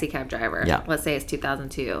taxi cab driver, yeah. Let's say it's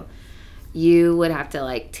 2002, you would have to,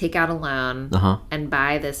 like, take out a loan and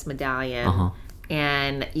buy this medallion.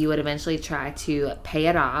 And you would eventually try to pay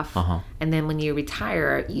it off. And then when you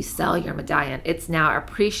retire, you sell your medallion. It's now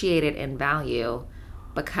appreciated in value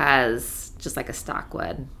because just like a stock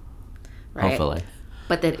would, right? Hopefully.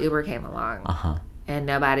 But then Uber came along. And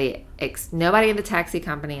nobody in the taxi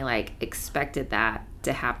company, like, expected that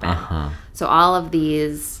to happen. So all of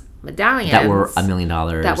these medallions that were $1 million,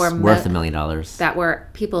 that were worth $1 million, that were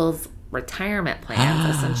people's retirement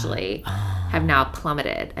plans essentially have now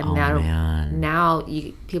plummeted, and now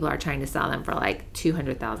people are trying to sell them for like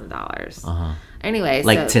 $200,000. Anyway,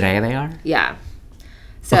 like today they are. Yeah.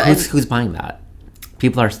 So but who's buying that?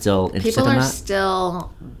 People are still interested People in are that?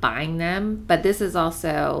 still buying them, but this is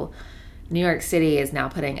also New York City is now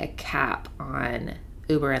putting a cap on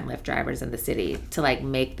Uber and Lyft drivers in the city to like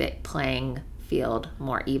make the playing field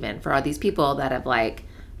more even for all these people that have like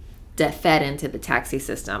fed into the taxi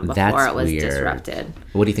system before it was weird. disrupted.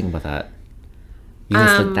 What do you think about that? You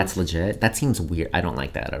think that's legit? That seems weird. I don't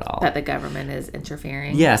like that at all. That the government is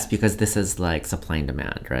interfering. Yes, because this is like supply and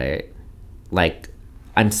demand, right? Like,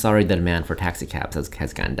 I'm sorry the demand for taxi cabs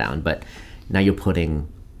has gone down, but now you're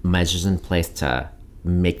putting measures in place to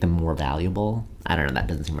make them more valuable. I don't know. That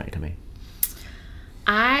doesn't seem right to me.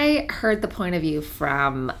 I heard the point of view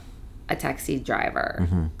from a taxi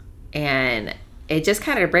driver, and it just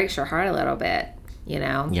kind of breaks your heart a little bit, you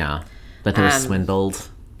know? Yeah. But they were swindled.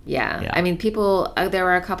 Yeah. I mean, people, there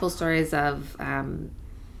were a couple stories of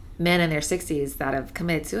men in their 60s that have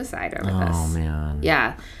committed suicide over this. Oh, man.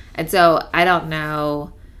 Yeah. And so I don't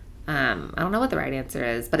know what the right answer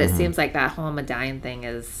is, but it seems like that whole medallion thing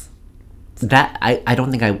is... That, I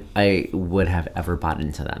don't think I would have ever bought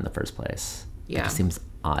into that in the first place. Yeah. It just seems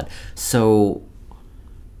odd. So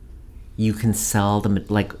you can sell them,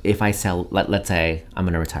 like if I sell, let's say I'm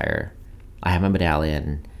going to retire. I have my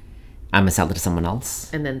medallion. I'm going to sell it to someone else.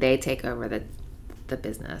 And then they take over the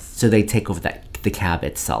business. So they take over the cab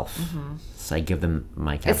itself. So I give them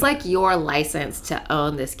my cab. It's like your license to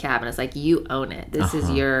own this cab, and it's like you own it. This is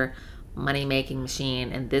your money-making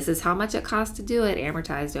machine, and this is how much it costs to do it,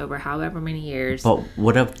 amortized over however many years. But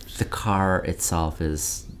what if the car itself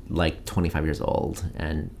is like 25 years old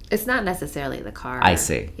and... It's not necessarily the car. I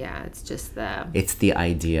see. Yeah, it's just It's the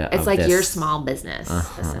idea of It's like this. your small business,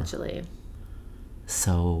 essentially.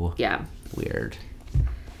 So... Yeah. Weird.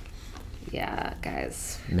 Yeah,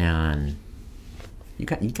 guys. Man. You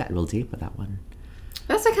got real deep with that one.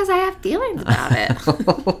 That's because I have feelings about it.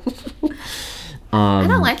 I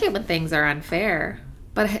don't like it when things are unfair.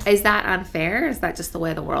 But is that unfair? Or is that just the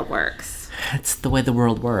way the world works? It's the way the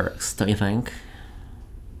world works, don't you think?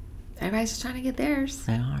 Everybody's just trying to get theirs.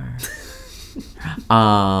 They are.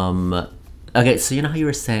 Okay, so you know how you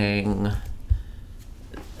were saying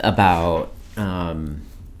about how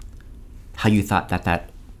you thought that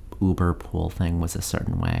Uber pool thing was a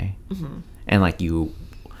certain way, and like you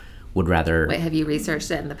would rather... Wait, have you researched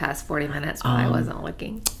it in the past 40 minutes while I wasn't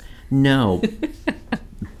looking? No,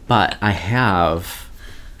 but I have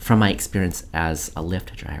from my experience as a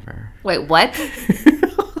Lyft driver. Wait, what?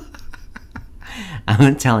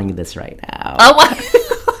 I'm telling you this right now. Oh, what?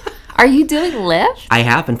 Are you doing Lyft? I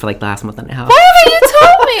have been for like the last month and a half. Why haven't you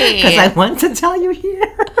told me? Because I want to tell you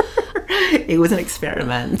here. It was an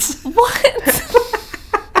experiment. What?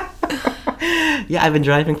 Yeah, I've been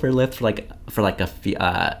driving for Lyft for like a few,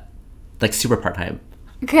 like super part-time.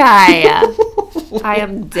 Guy, I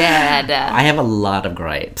am dead. I have a lot of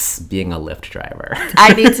gripes being a Lyft driver.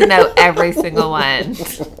 I need to know every single one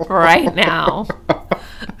right now.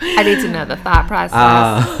 I need to know the thought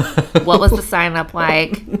process. What was the sign up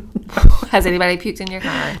like? Has anybody puked in your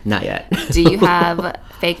car? Not yet. Do you have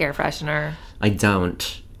fake air freshener? I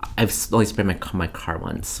don't. I've only sprayed my car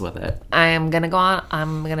once with it. I'm gonna go on.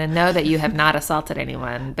 I'm gonna know that you have not assaulted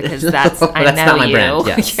anyone because that's I That's know not my you. brand.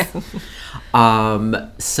 Yes. Yeah.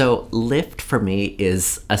 So Lyft for me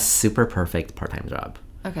is a super perfect part-time job.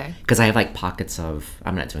 Okay. Because I have like pockets of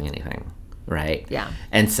I'm not doing anything, right? Yeah.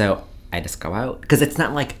 And so I just go out because it's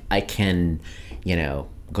not like I can,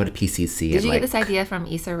 go to PCC. Did you get this idea from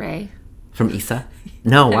Issa Rae? From Issa?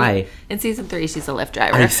 No, why? In season 3, she's a Lyft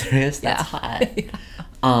driver. Are you serious? That's Yeah.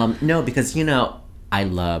 hot. No, because I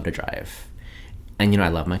love to drive, and I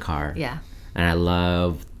love my car. Yeah. And I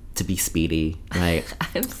love to be speedy, right?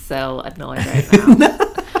 I'm so annoyed right now.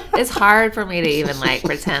 It's hard for me to even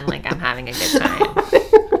pretend like I'm having a good time.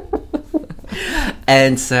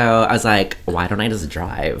 And so I was like, why don't I just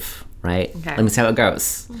drive, right? Okay. Let me see how it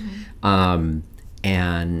goes.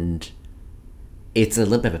 And it's a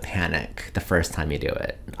little bit of a panic the first time you do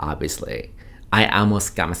it, obviously. I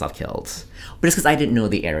almost got myself killed. But it's because I didn't know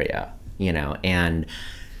the area, and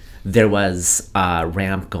there was a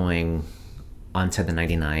ramp going onto the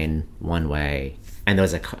 99 one way, and there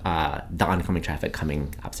was the oncoming traffic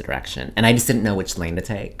coming opposite direction. And I just didn't know which lane to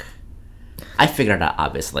take. I figured it out,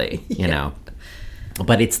 obviously, you know.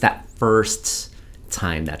 But it's that first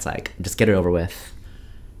time that's like, just get it over with,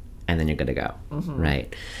 and then you're good to go,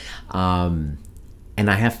 right? And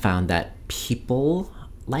I have found that people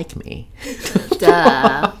like me.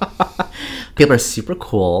 Duh. People are super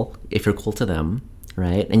cool if you're cool to them,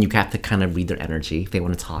 right? And you have to kind of read their energy if they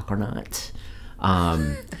want to talk or not.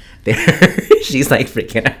 She's like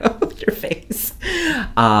freaking out with your face.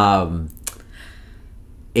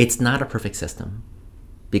 It's not a perfect system.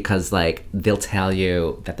 because like they'll tell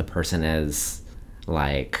you that the person is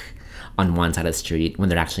like on one side of the street when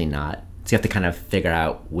they're actually not. So you have to kind of figure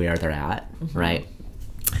out where they're at, right?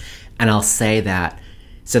 And I'll say that,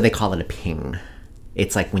 so they call it a ping.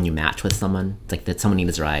 It's like when you match with someone, it's like that someone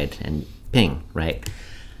needs a ride and ping, right?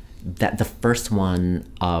 That the first one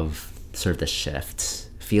of sort of the shift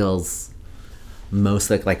feels most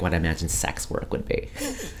like what I imagine sex work would be.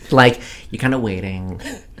 Like you're kind of waiting.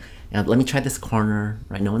 And let me try this corner,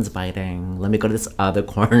 right? No one's biting. Let me go to this other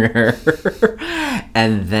corner.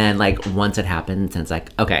 And then like once it happens, and it's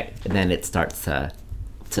like, okay, and then it starts to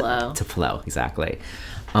flow, exactly.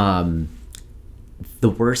 The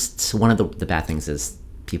worst, one of the bad things is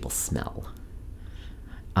people smell.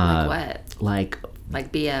 Like what?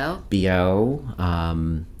 Like BO?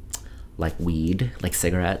 BO, like weed, like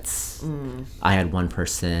cigarettes. I had one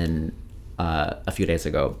person a few days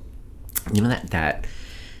ago, you know that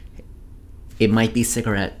it might be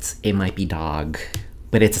cigarettes, it might be dog,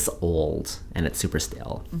 but it's just old and it's super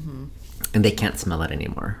stale. And they can't smell it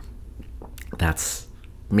anymore. That's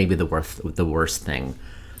maybe the worst thing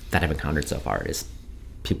that I've encountered so far is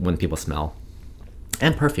when people smell.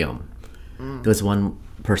 And perfume. There was one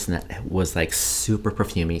person that was like super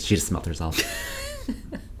perfumey. She just smelled herself.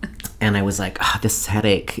 And I was like, this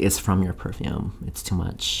headache is from your perfume. It's too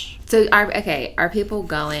much. So, are people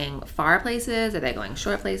going far places? Are they going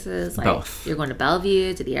short places? Like, both. You're going to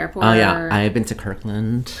Bellevue, to the airport? Oh, yeah. I've been to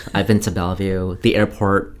Kirkland. I've been to Bellevue. The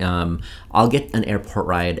airport, I'll get an airport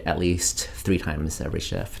ride at least 3 times every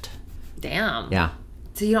shift. Damn. Yeah.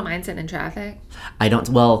 So you don't mind sitting in traffic? I don't.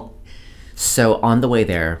 Well, so on the way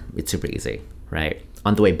there, it's super easy, right?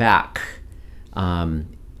 On the way back,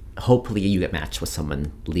 hopefully you get matched with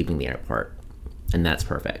someone leaving the airport, and that's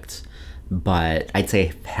perfect. But I'd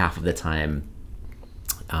say half of the time,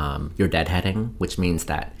 you're deadheading, which means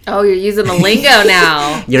that... Oh, you're using the lingo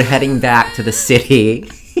now. You're heading back to the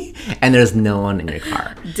city, and there's no one in your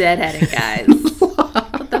car. Deadheading, guys.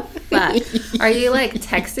 What the fuck? Are you like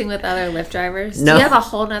texting with other Lyft drivers? No. Do you have a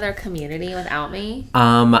whole nother community without me?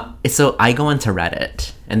 So I go onto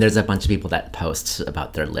Reddit, and there's a bunch of people that post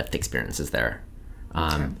about their Lyft experiences there.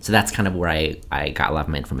 So that's kind of where I got a lot of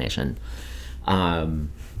my information.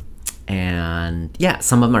 And yeah,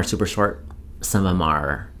 some of them are super short, some of them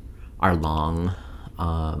are long,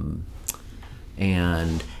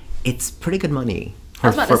 and it's pretty good money I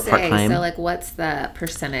was about to say, part-time. so like what's the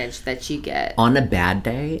percentage that you get? On a bad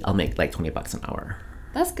day, I'll make like $20 an hour.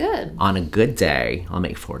 That's good. On a good day, I'll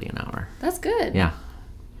make $40 an hour. That's good. Yeah.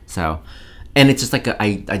 So, and it's just like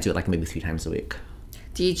I do it like maybe 3 times a week.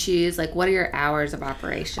 Do you choose, like, what are your hours of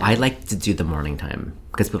operation? I like to do the morning time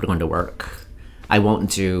because people are going to work. I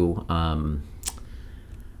won't do,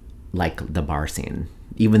 like, the bar scene.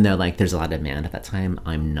 Even though, like, there's a lot of demand at that time,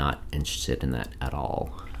 I'm not interested in that at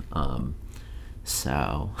all.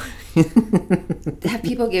 So... Have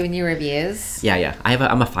people given you reviews? Yeah.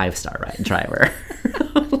 I'm a 5-star driver.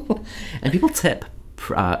 And people tip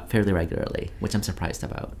fairly regularly, which I'm surprised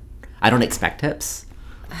about. I don't expect tips.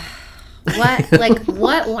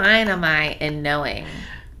 What line am I in knowing?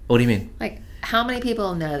 What do you mean? Like, how many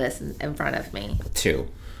people know this in front of me? 2.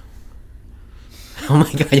 Oh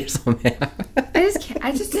my god, you're so mad.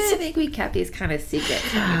 I just didn't think we kept these kind of secrets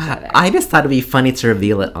from each other. I just thought it'd be funny to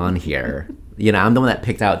reveal it on here. You know, I'm the one that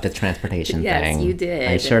picked out the transportation thing. Yes, you did.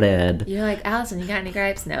 I sure did. You're like, Alison, you got any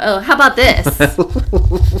gripes? No. Oh, how about this?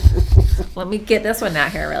 Let me get this one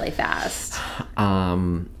out here really fast.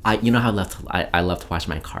 You know how I love to wash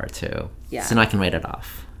my car too. Yeah. So now I can write it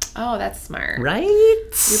off. Oh, that's smart. Right?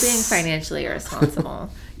 You're being financially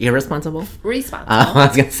irresponsible. Irresponsible? Responsible. I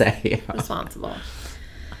was gonna say. Yeah. Responsible.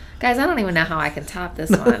 Guys, I don't even know how I can top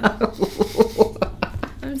this one.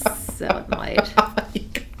 I'm so annoyed.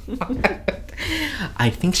 I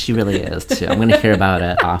think she really is too. I'm gonna hear about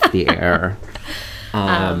it off the air.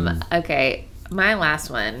 Okay, my last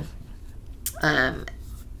one.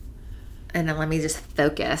 And then let me just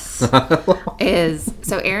focus. Is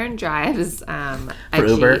so Aaron drives a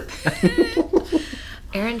Uber? Jeep.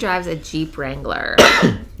 Aaron drives a Jeep Wrangler.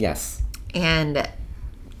 Yes. And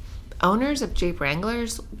owners of Jeep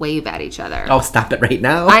Wranglers wave at each other. Oh, stop it right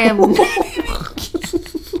now. I am.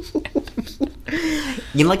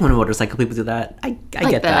 You know, like when motorcycle people do that? I like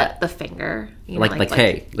get that. The finger. You know, Like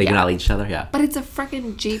hey, you're not at each other, yeah. But it's a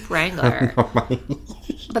freaking Jeep Wrangler.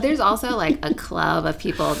 But there's also like a club of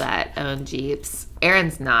people that own Jeeps.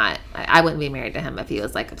 Aaron's not. I wouldn't be married to him if he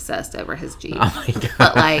was like obsessed over his Jeep. Oh my god.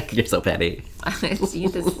 But like, you're so petty. You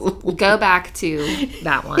just go back to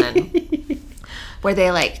that one where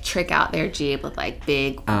they like trick out their Jeep with like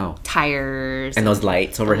big tires and those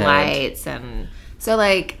lights overhead. Lights and so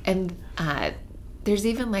like and there's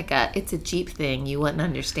even like it's a Jeep thing you wouldn't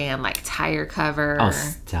understand, like tire cover. Oh,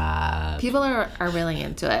 stop. People are really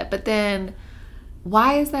into it. But then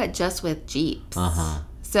why is that just with Jeeps?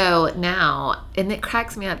 So now, and it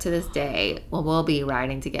cracks me up to this day, when we'll be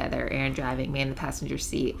riding together, Aaron driving, me in the passenger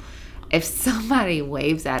seat. If somebody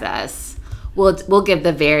waves at us, we'll give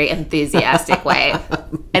the very enthusiastic wave.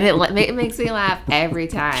 And it makes me laugh every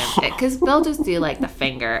time. Because they'll just do like the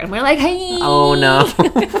finger. And we're like, hey. Oh, no.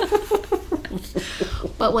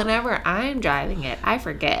 But whenever I'm driving it, I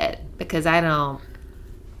forget. Because I don't,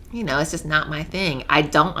 it's just not my thing. I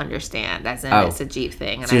don't understand. As in, it's a Jeep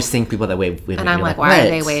thing. And so you're seeing people that wave and I'm like, why are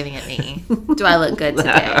they waving at me? Do I look good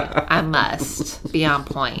today? I must be on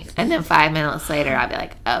point. And then 5 minutes later, I'll be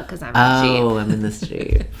like, oh, because I'm in a Jeep. Oh, I'm in this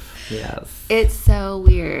Jeep. Yes. It's so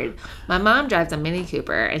weird. My mom drives a Mini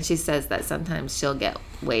Cooper, and she says that sometimes she'll get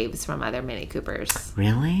waves from other Mini Coopers.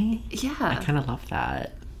 Really? Yeah. I kind of love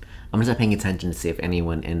that. I'm just paying attention to see if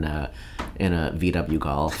anyone in a VW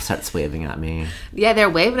Golf starts waving at me. Yeah, they're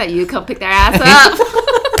waving at you. Come pick their ass up.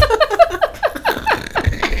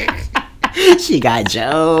 She got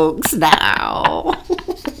jokes now.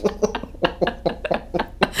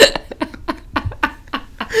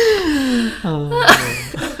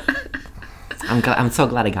 I'm so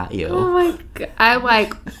glad I got you. Oh my God. I'm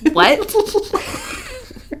like, what?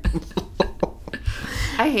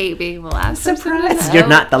 I hate being the last. Surprised you're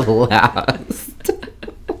not the last.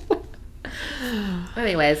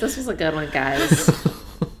 Anyways, this was a good one, guys.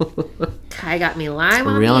 Kai got me live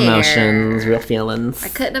on Real the emotions, air. real feelings. I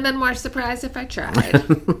couldn't have been more surprised if I tried.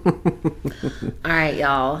 All right,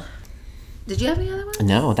 y'all. Did you have any other ones?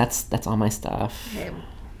 No, that's all my stuff. Okay.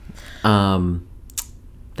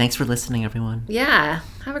 Thanks for listening, everyone. Yeah.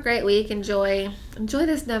 Have a great week. Enjoy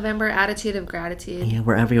this November attitude of gratitude. Yeah,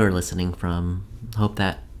 wherever you're listening from, hope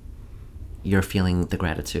that you're feeling the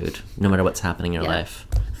gratitude, no matter what's happening in your life.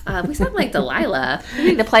 We sound like Delilah. We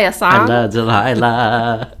need to play a song. I love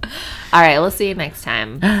Delilah. All right, we'll see you next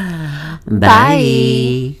time.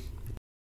 Bye.